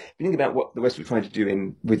 If you think about what the West were trying to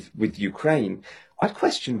do with Ukraine, I'd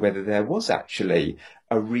question whether there was actually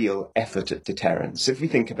a real effort at deterrence. If we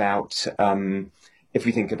think about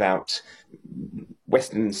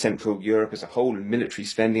Western and Central Europe as a whole, and military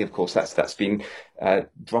spending, of course, that's been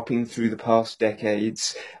dropping through the past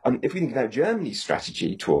decades. If we think about Germany's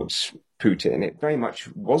strategy towards Putin, it very much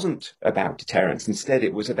wasn't about deterrence. Instead,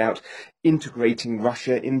 it was about integrating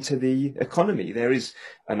Russia into the economy. There is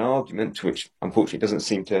an argument, which unfortunately doesn't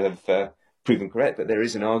seem to have proven correct, but there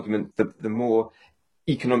is an argument that the more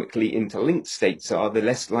economically interlinked states are, the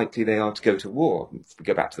less likely they are to go to war. If we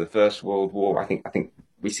go back to the First World War, I think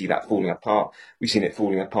we see that falling apart. We've seen it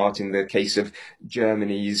falling apart in the case of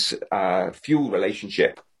Germany's fuel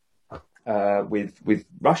relationship with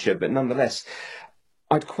Russia. But nonetheless,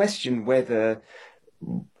 I'd question whether,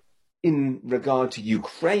 in regard to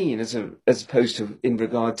Ukraine, as opposed to in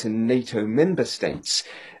regard to NATO member states,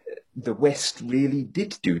 the West really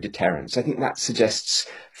did do deterrence. I think that suggests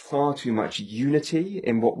far too much unity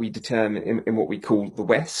in what we determine, in what we call the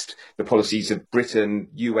West. The policies of Britain,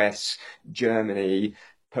 US, Germany,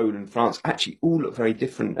 Poland, France, actually all look very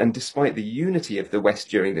different. And despite the unity of the West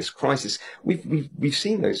during this crisis, we've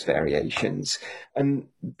seen those variations. And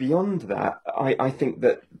beyond that, I think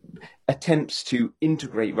that attempts to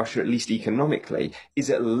integrate Russia, at least economically, is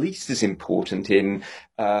at least as important in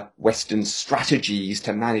Western strategies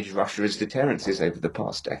to manage Russia as deterrences over the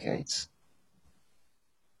past decades.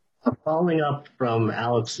 Following up from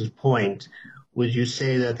Alex's point, would you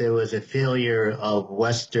say that there was a failure of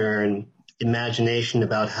Western imagination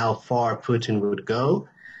about how far Putin would go?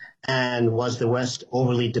 And was the West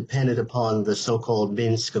overly dependent upon the so-called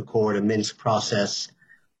Minsk Accord, or Minsk process,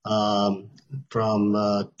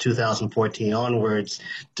 from 2014 onwards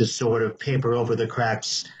to sort of paper over the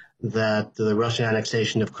cracks that the Russian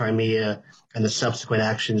annexation of Crimea and the subsequent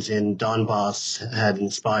actions in Donbass had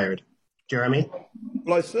inspired? Jeremy?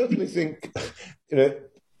 Well, I certainly think,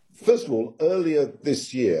 first of all, earlier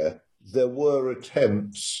this year, there were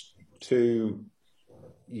attempts to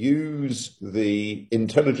use the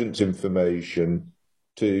intelligence information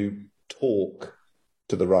to talk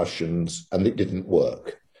to the Russians, and it didn't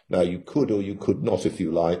work. Now, you could or you could not, if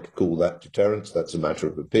you like, call that deterrence. That's a matter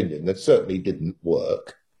of opinion. That certainly didn't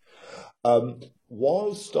work.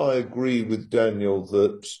 Whilst I agree with Daniel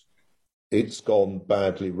that it's gone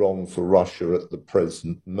badly wrong for Russia at the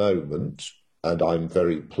present moment, and I'm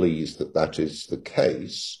very pleased that that is the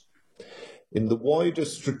case, in the wider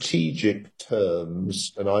strategic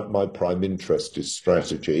terms, and my prime interest is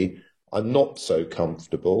strategy, I'm not so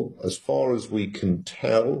comfortable. As far as we can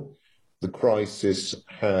tell, the crisis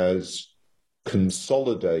has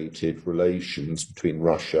consolidated relations between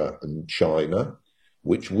Russia and China,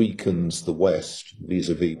 which weakens the West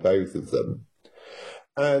vis-à-vis both of them.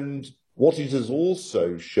 And what it has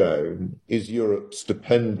also shown is Europe's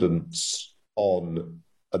dependence on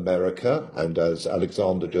America, and as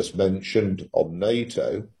Alexander just mentioned, on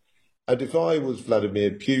NATO. And if I was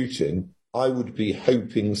Vladimir Putin, I would be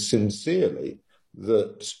hoping sincerely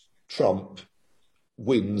that Trump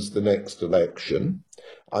wins the next election.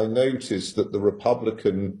 I noticed that the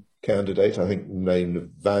Republican candidate, I think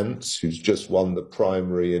named Vance, who's just won the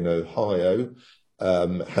primary in Ohio,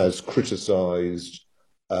 has criticized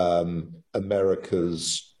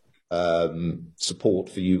America's support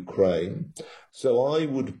for Ukraine. So I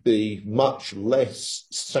would be much less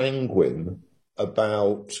sanguine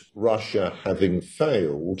about Russia having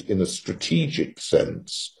failed in a strategic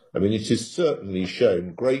sense. I mean, it has certainly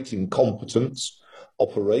shown great incompetence,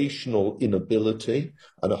 operational inability,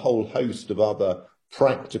 and a whole host of other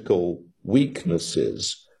practical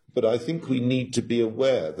weaknesses. But I think we need to be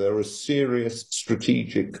aware there are serious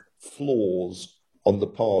strategic flaws on the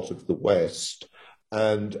part of the West,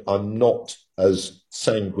 and I'm not as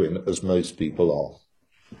sanguine as most people are.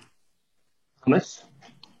 Thomas?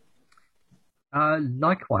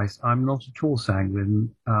 Likewise, I'm not at all sanguine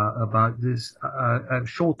about this.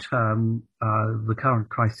 Short term, the current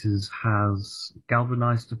crisis has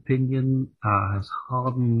galvanized opinion, has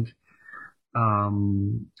hardened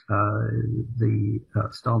the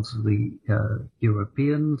stance of the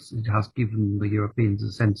Europeans. It has given the Europeans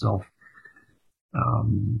a sense of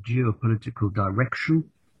geopolitical direction.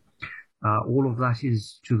 All of that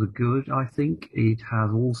is to the good, I think. It has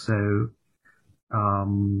also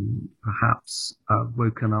perhaps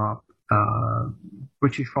woken up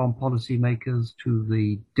British foreign policy makers to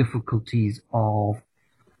the difficulties of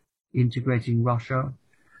integrating Russia.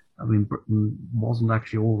 I mean, Britain wasn't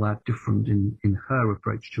actually all that different in her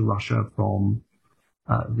approach to Russia from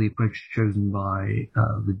the approach chosen by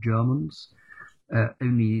the Germans.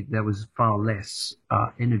 Only there was far less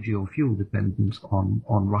energy or fuel dependence on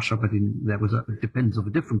Russia, but there was a dependence of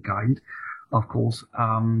a different kind, of course.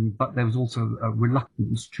 But there was also a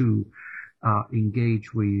reluctance to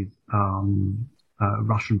engage with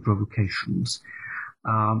Russian provocations.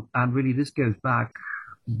 And really, this goes back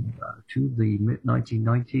to the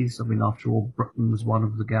mid-1990s. I mean, after all, Britain was one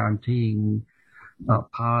of the guaranteeing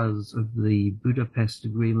powers of the Budapest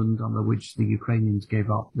Agreement, under which the Ukrainians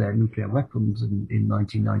gave up their nuclear weapons in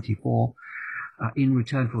 1994 in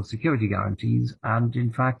return for security guarantees. And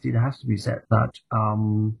in fact, it has to be said that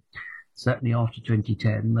certainly after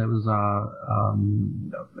 2010, there was a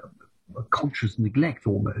conscious neglect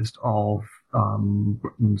almost of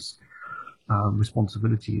Britain's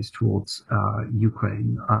responsibilities towards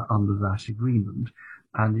Ukraine under that agreement.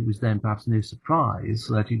 And it was then perhaps no surprise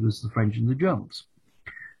that it was the French and the Germans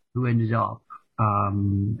who ended up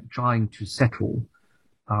trying to settle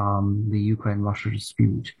the Ukraine-Russia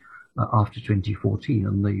dispute after 2014.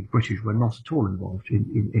 And the British were not at all involved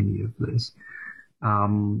in any of this.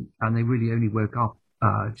 And they really only woke up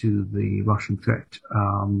to the Russian threat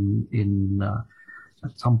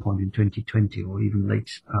at some point in 2020 or even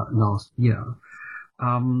late last year.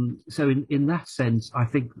 So in that sense, I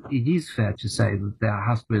think it is fair to say that there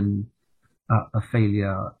has been a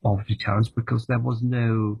failure of deterrence because there was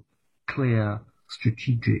no clear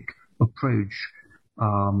strategic approach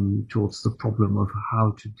towards the problem of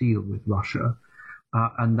how to deal with Russia.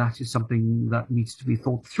 And that is something that needs to be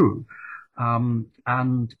thought through.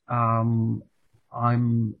 And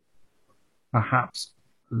I'm perhaps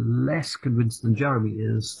less convinced than Jeremy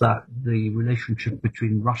is that the relationship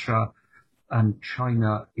between Russia and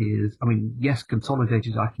China is, I mean, yes,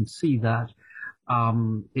 consolidated, I can see that.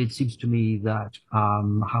 It seems to me that,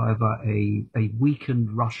 however, a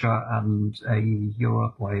weakened Russia and a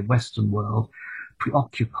Europe or a Western world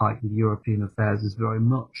preoccupied with European affairs is very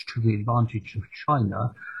much to the advantage of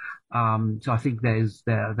China. So I think there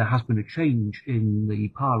has been a change in the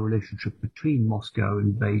power relationship between Moscow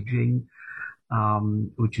and Beijing,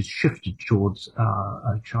 which has shifted towards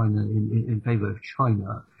China in favor of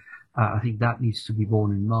China. I think that needs to be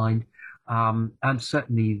borne in mind. And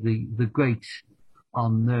certainly the great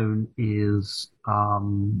unknown is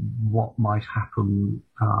what might happen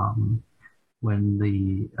when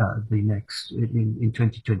the next in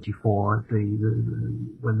 2024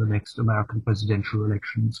 when the next American presidential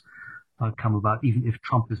elections come about. Even if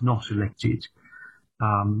Trump is not elected,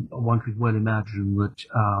 one could well imagine that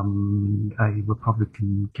a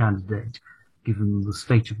Republican candidate, given the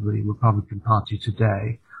state of the Republican Party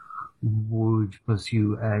today, would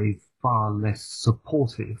pursue a far less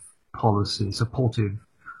supportive policy, supportive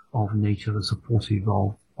of NATO, supportive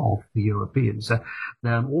of the Europeans. There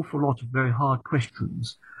are an awful lot of very hard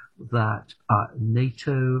questions that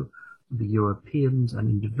NATO, the Europeans, and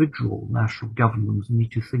individual national governments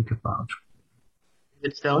need to think about.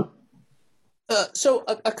 David Stone? So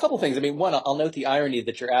a couple things. I mean, one, I'll note the irony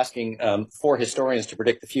that you're asking for historians to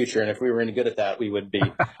predict the future. And if we were any good at that, we would be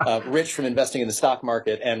rich from investing in the stock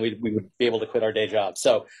market and we would be able to quit our day job.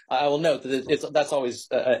 So I will note that that's always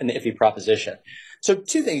an iffy proposition. So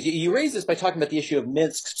two things. You raised this by talking about the issue of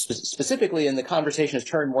Minsk specifically, and the conversation has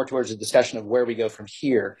turned more towards a discussion of where we go from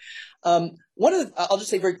here. I'll just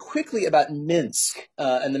say very quickly about Minsk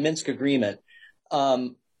and the Minsk agreement.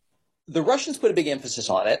 The Russians put a big emphasis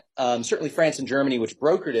on it. Certainly France and Germany, which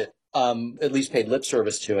brokered it, at least paid lip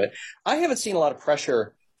service to it. I haven't seen a lot of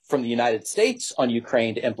pressure from the United States on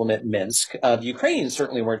Ukraine to implement Minsk. The Ukrainians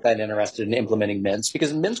certainly weren't that interested in implementing Minsk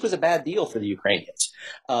because Minsk was a bad deal for the Ukrainians.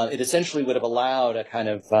 It essentially would have allowed a kind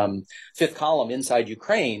of fifth column inside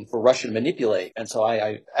Ukraine for Russia to manipulate. And so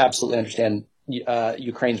I absolutely understand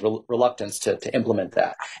Ukraine's reluctance to implement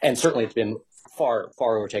that. And certainly it's been far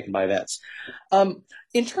overtaken by events.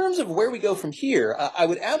 In terms of where we go from here, I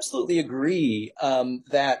would absolutely agree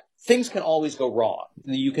that things can always go wrong.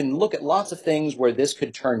 You can look at lots of things where this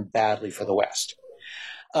could turn badly for the West.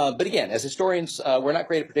 But again, as historians, we're not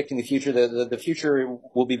great at predicting the future. The future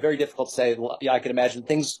will be very difficult to say. Yeah, I can imagine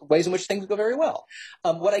ways in which things go very well.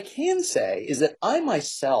 What I can say is that I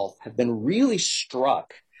myself have been really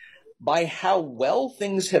struck by how well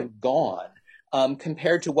things have gone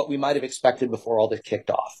compared to what we might have expected before all this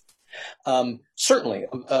kicked off. Certainly,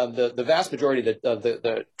 the vast majority of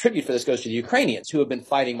the tribute for this goes to the Ukrainians, who have been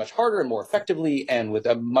fighting much harder and more effectively and with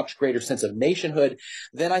a much greater sense of nationhood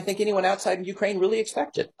than I think anyone outside of Ukraine really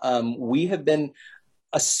expected. We have been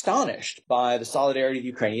astonished by the solidarity of the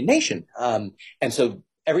Ukrainian nation. And so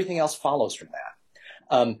everything else follows from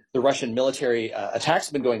that. The Russian military attacks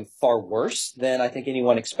have been going far worse than I think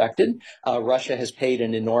anyone expected. Russia has paid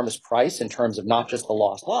an enormous price in terms of not just the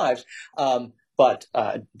lost lives, but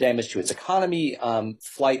damage to its economy,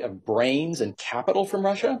 flight of brains and capital from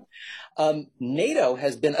Russia. NATO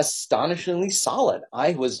has been astonishingly solid.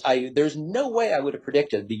 There's no way I would have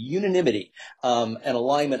predicted the unanimity and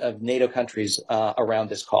alignment of NATO countries around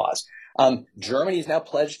this cause. Germany is now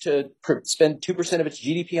pledged to spend 2% of its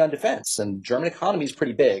GDP on defense, and German economy is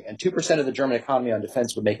pretty big, and 2% of the German economy on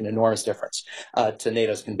defense would make an enormous difference to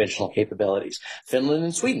NATO's conventional capabilities. Finland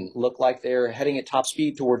and Sweden look like they're heading at top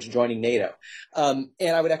speed towards joining NATO. And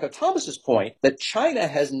I would echo Thomas's point that China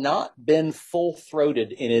has not been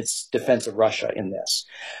full-throated in its defense of Russia in this.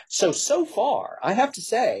 So far, I have to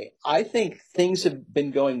say, I think things have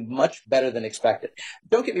been going much better than expected.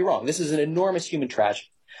 Don't get me wrong, this is an enormous human tragedy.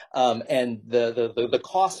 And the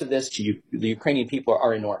cost of this to the Ukrainian people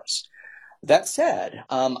are enormous. That said,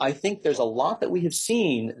 I think there's a lot that we have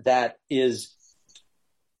seen that is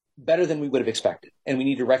better than we would have expected. And we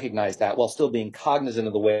need to recognize that while still being cognizant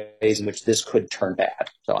of the ways in which this could turn bad.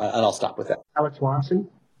 And I'll stop with that. Alex Watson?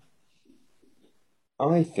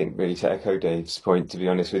 I think, really, to echo Dave's point, to be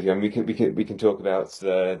honest with you, and we can talk about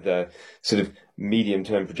the sort of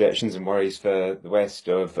medium-term projections and worries for the West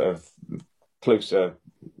of closer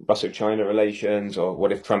Russo-China relations, or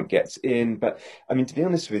what if Trump gets in. But I mean, to be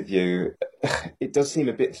honest with you, it does seem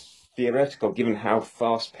a bit theoretical given how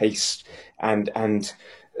fast-paced and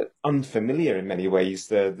unfamiliar in many ways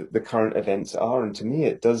the current events are. And to me,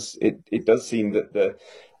 it does seem that the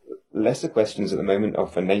lesser questions at the moment are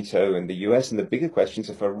for NATO and the US, and the bigger questions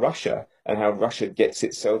are for Russia and how Russia gets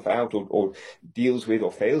itself out or deals with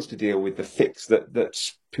or fails to deal with the fix that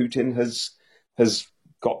Putin has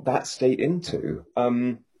got that state into.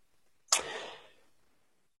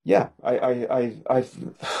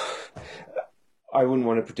 I wouldn't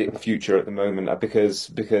want to predict the future at the moment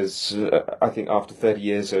because I think after 30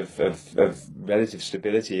 years of relative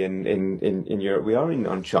stability in Europe, we are in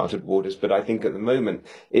uncharted waters. But I think at the moment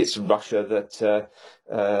it's Russia that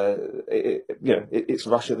it's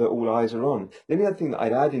Russia that all eyes are on. The only other thing that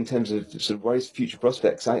I'd add in terms of sort of worries for future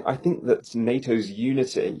prospects, I think that NATO's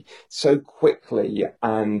unity so quickly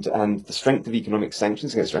and the strength of economic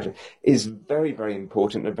sanctions against Russia is very, very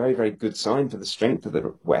important and a very, very good sign for the strength of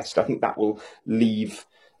the West. I think that will leave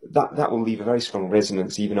a very strong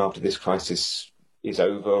resonance even after this crisis is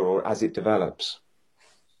over or as it develops.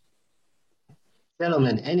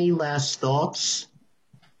 Gentlemen, any last thoughts?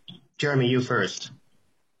 Jeremy, you first.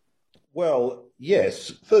 Well,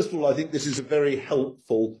 yes. First of all, I think this is a very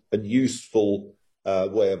helpful and useful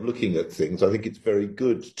way of looking at things. I think it's very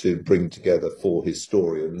good to bring together four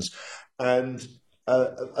historians. And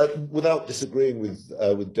without disagreeing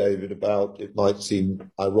with David about it might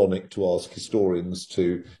seem ironic to ask historians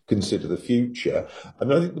to consider the future, I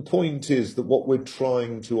mean, I think the point is that what we're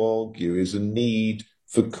trying to argue is a need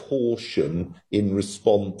for caution in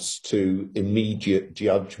response to immediate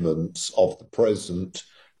judgments of the present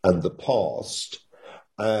and the past.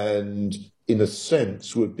 And in a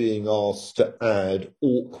sense, we're being asked to add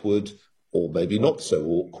awkward, or maybe not so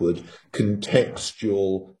awkward,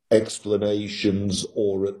 contextual explanations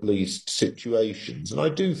or at least situations. And I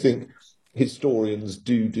do think historians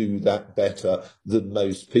do that better than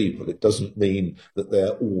most people. It doesn't mean that they're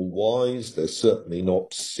all wise. They're certainly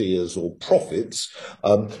not seers or prophets.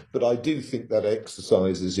 But I do think that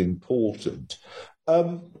exercise is important.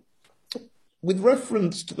 with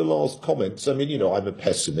reference to the last comments, I mean, I'm a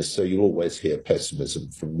pessimist, so you'll always hear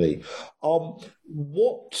pessimism from me.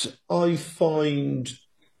 What I find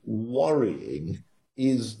worrying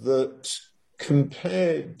is that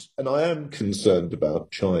compared, and I am concerned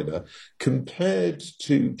about China, compared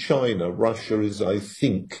to China, Russia is, I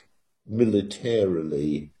think,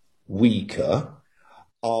 militarily weaker,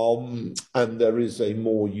 and there is a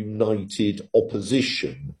more united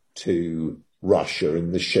opposition to Russia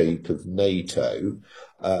in the shape of NATO,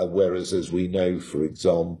 whereas, as we know, for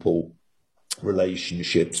example,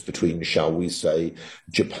 relationships between, shall we say,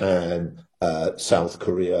 Japan, South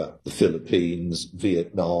Korea, the Philippines,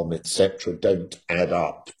 Vietnam, etc., don't add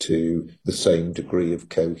up to the same degree of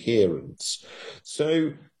coherence.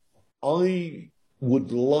 So I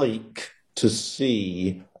would like to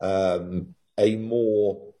see a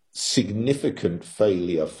more significant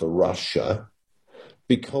failure for Russia,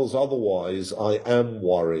 because otherwise I am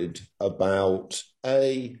worried about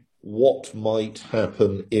what might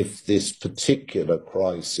happen if this particular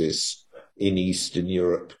crisis in Eastern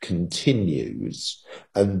Europe continues,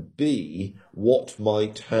 and B, what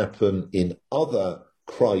might happen in other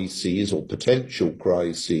crises or potential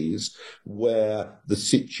crises where the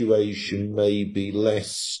situation may be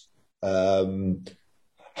less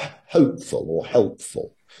hopeful or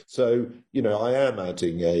helpful. So, I am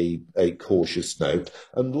adding a cautious note.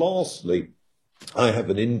 And lastly, I have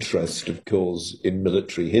an interest, of course, in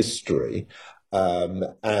military history,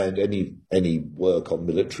 and any work on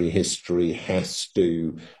military history has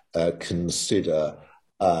to consider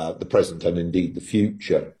the present and indeed the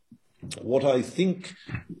future. What I think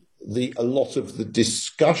a lot of the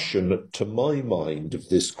discussion, to my mind, of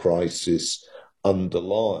this crisis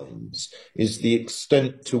underlines is the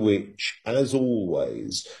extent to which, as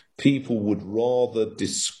always, people would rather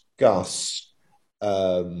discuss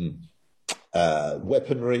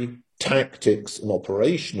weaponry, tactics and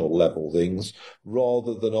operational level things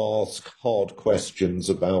rather than ask hard questions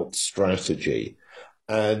about strategy.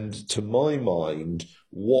 And to my mind,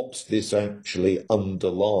 what this actually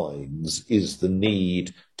underlines is the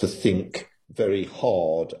need to think very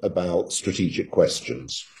hard about strategic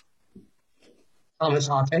questions. Thomas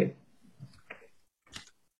Hartey?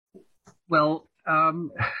 Well,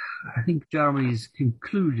 I think Jeremy's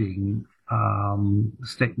concluding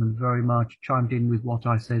statement very much chimed in with what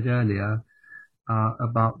I said earlier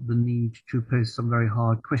about the need to pose some very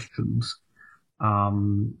hard questions,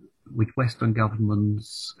 which Western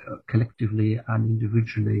governments collectively and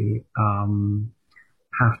individually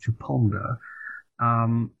have to ponder.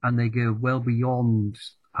 And they go well beyond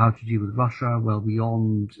how to deal with Russia, well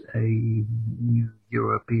beyond a new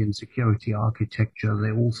European security architecture.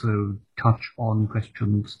 They also touch on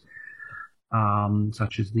questions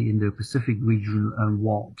such as the Indo-Pacific region and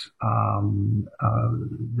what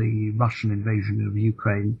the Russian invasion of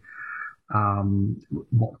Ukraine,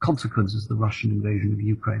 what consequences the Russian invasion of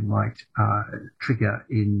Ukraine might trigger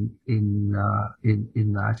in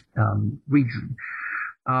that region.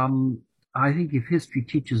 I think if history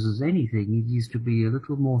teaches us anything, it is to be a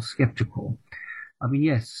little more skeptical. I mean,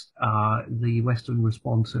 yes, the Western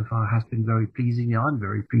response so far has been very pleasing. I'm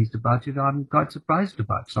very pleased about it. I'm quite surprised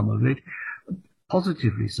about some of it,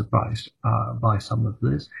 positively surprised by some of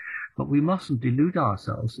this. But we mustn't delude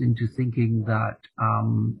ourselves into thinking that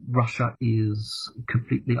Russia is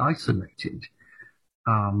completely isolated.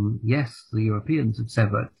 Yes, the Europeans have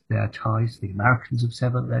severed their ties. The Americans have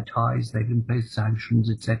severed their ties. They've imposed sanctions,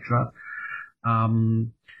 etc.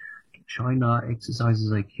 China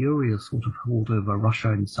exercises a curious sort of hold over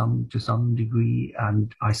Russia to some degree,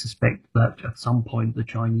 and I suspect that at some point the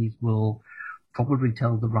Chinese will probably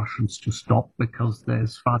tell the Russians to stop because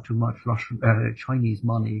there's far too much Chinese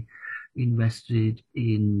money invested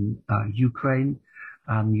in Ukraine.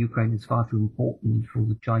 Ukraine is far too important for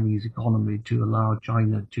the Chinese economy to allow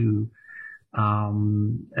China to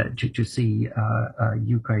see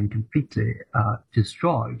Ukraine completely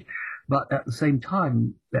destroyed. But at the same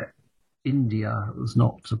time, India has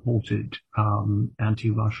not supported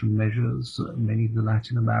anti-Russian measures. Many of the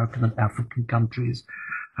Latin American and African countries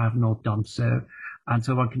have not done so. And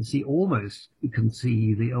so one can see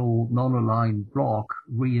the old non-aligned bloc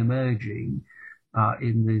re-emerging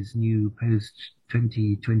in this new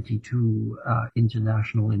post-2022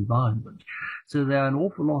 international environment. So there are an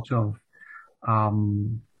awful lot of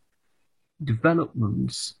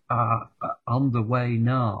developments underway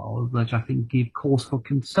now that I think give cause for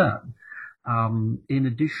concern. In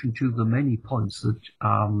addition to the many points that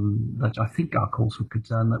I think are cause for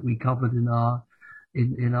concern that we covered in our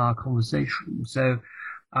conversation. So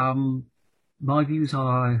my views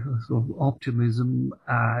are sort of optimism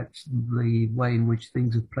at the way in which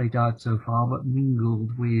things have played out so far, but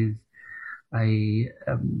mingled with a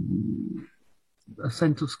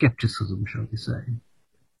sense of skepticism, shall we say.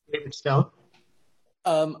 David Stone?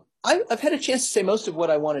 I've had a chance to say most of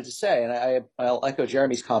what I wanted to say, and I'll echo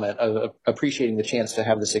Jeremy's comment of appreciating the chance to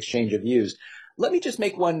have this exchange of views. Let me just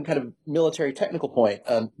make one kind of military technical point.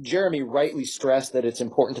 Jeremy rightly stressed that it's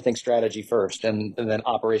important to think strategy first, and then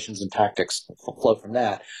operations and tactics flow from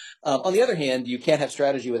that. On the other hand, you can't have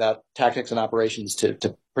strategy without tactics and operations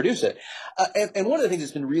to produce it. And one of the things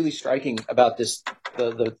that's been really striking about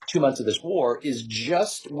the 2 months of this war is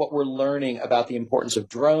just what we're learning about the importance of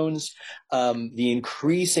drones, the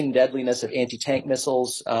increasing deadliness of anti-tank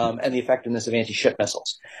missiles, and the effectiveness of anti-ship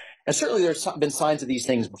missiles. And certainly there's been signs of these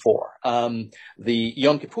things before. The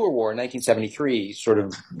Yom Kippur War in 1973 sort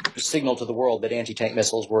of signaled to the world that anti-tank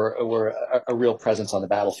missiles were a real presence on the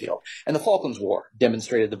battlefield. And the Falklands War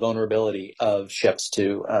demonstrated the vulnerability of ships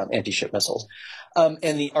to anti-ship missiles. And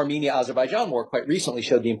the Armenia-Azerbaijan War quite recently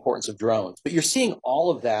showed the importance of drones. But you're seeing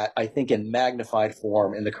all of that, I think, in magnified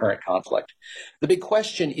form in the current conflict. The big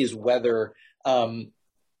question is whether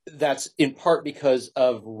that's in part because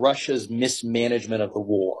of Russia's mismanagement of the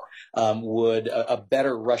war. Would a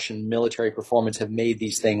better Russian military performance have made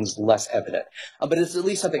these things less evident? But it's at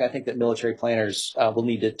least something I think that military planners will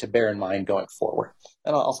need to bear in mind going forward.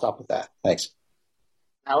 And I'll stop with that. Thanks.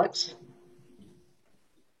 Alex?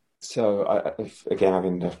 So, I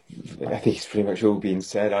think it's pretty much all been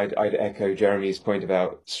said. I'd echo Jeremy's point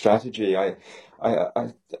about strategy. I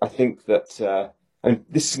think that and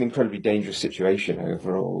this is an incredibly dangerous situation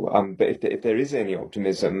overall. But if there is any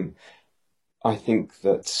optimism, I think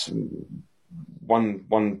that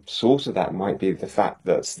one source of that might be the fact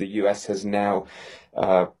that the US has now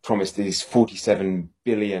promised these $47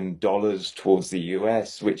 billion towards the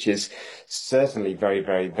US, which is certainly very,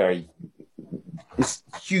 very, very it's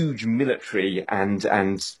huge military and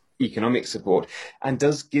economic support, and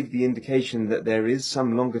does give the indication that there is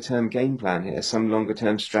some longer-term game plan here, some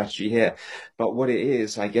longer-term strategy here. But what it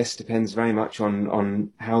is, I guess, depends very much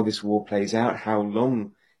on how this war plays out, how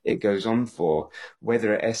long it goes on for,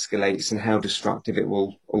 whether it escalates, and how destructive it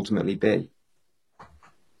will ultimately be.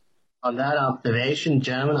 On that observation,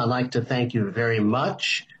 gentlemen, I'd like to thank you very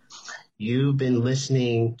much. You've been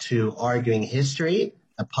listening to Arguing History,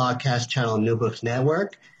 a podcast channel on New Books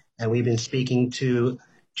Network, and we've been speaking to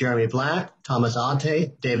Jeremy Black, Thomas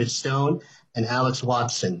Ate, David Stone, and Alex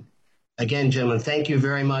Watson. Again, gentlemen, thank you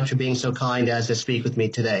very much for being so kind as to speak with me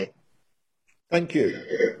today. Thank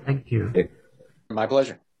you. Thank you. My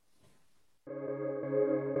pleasure.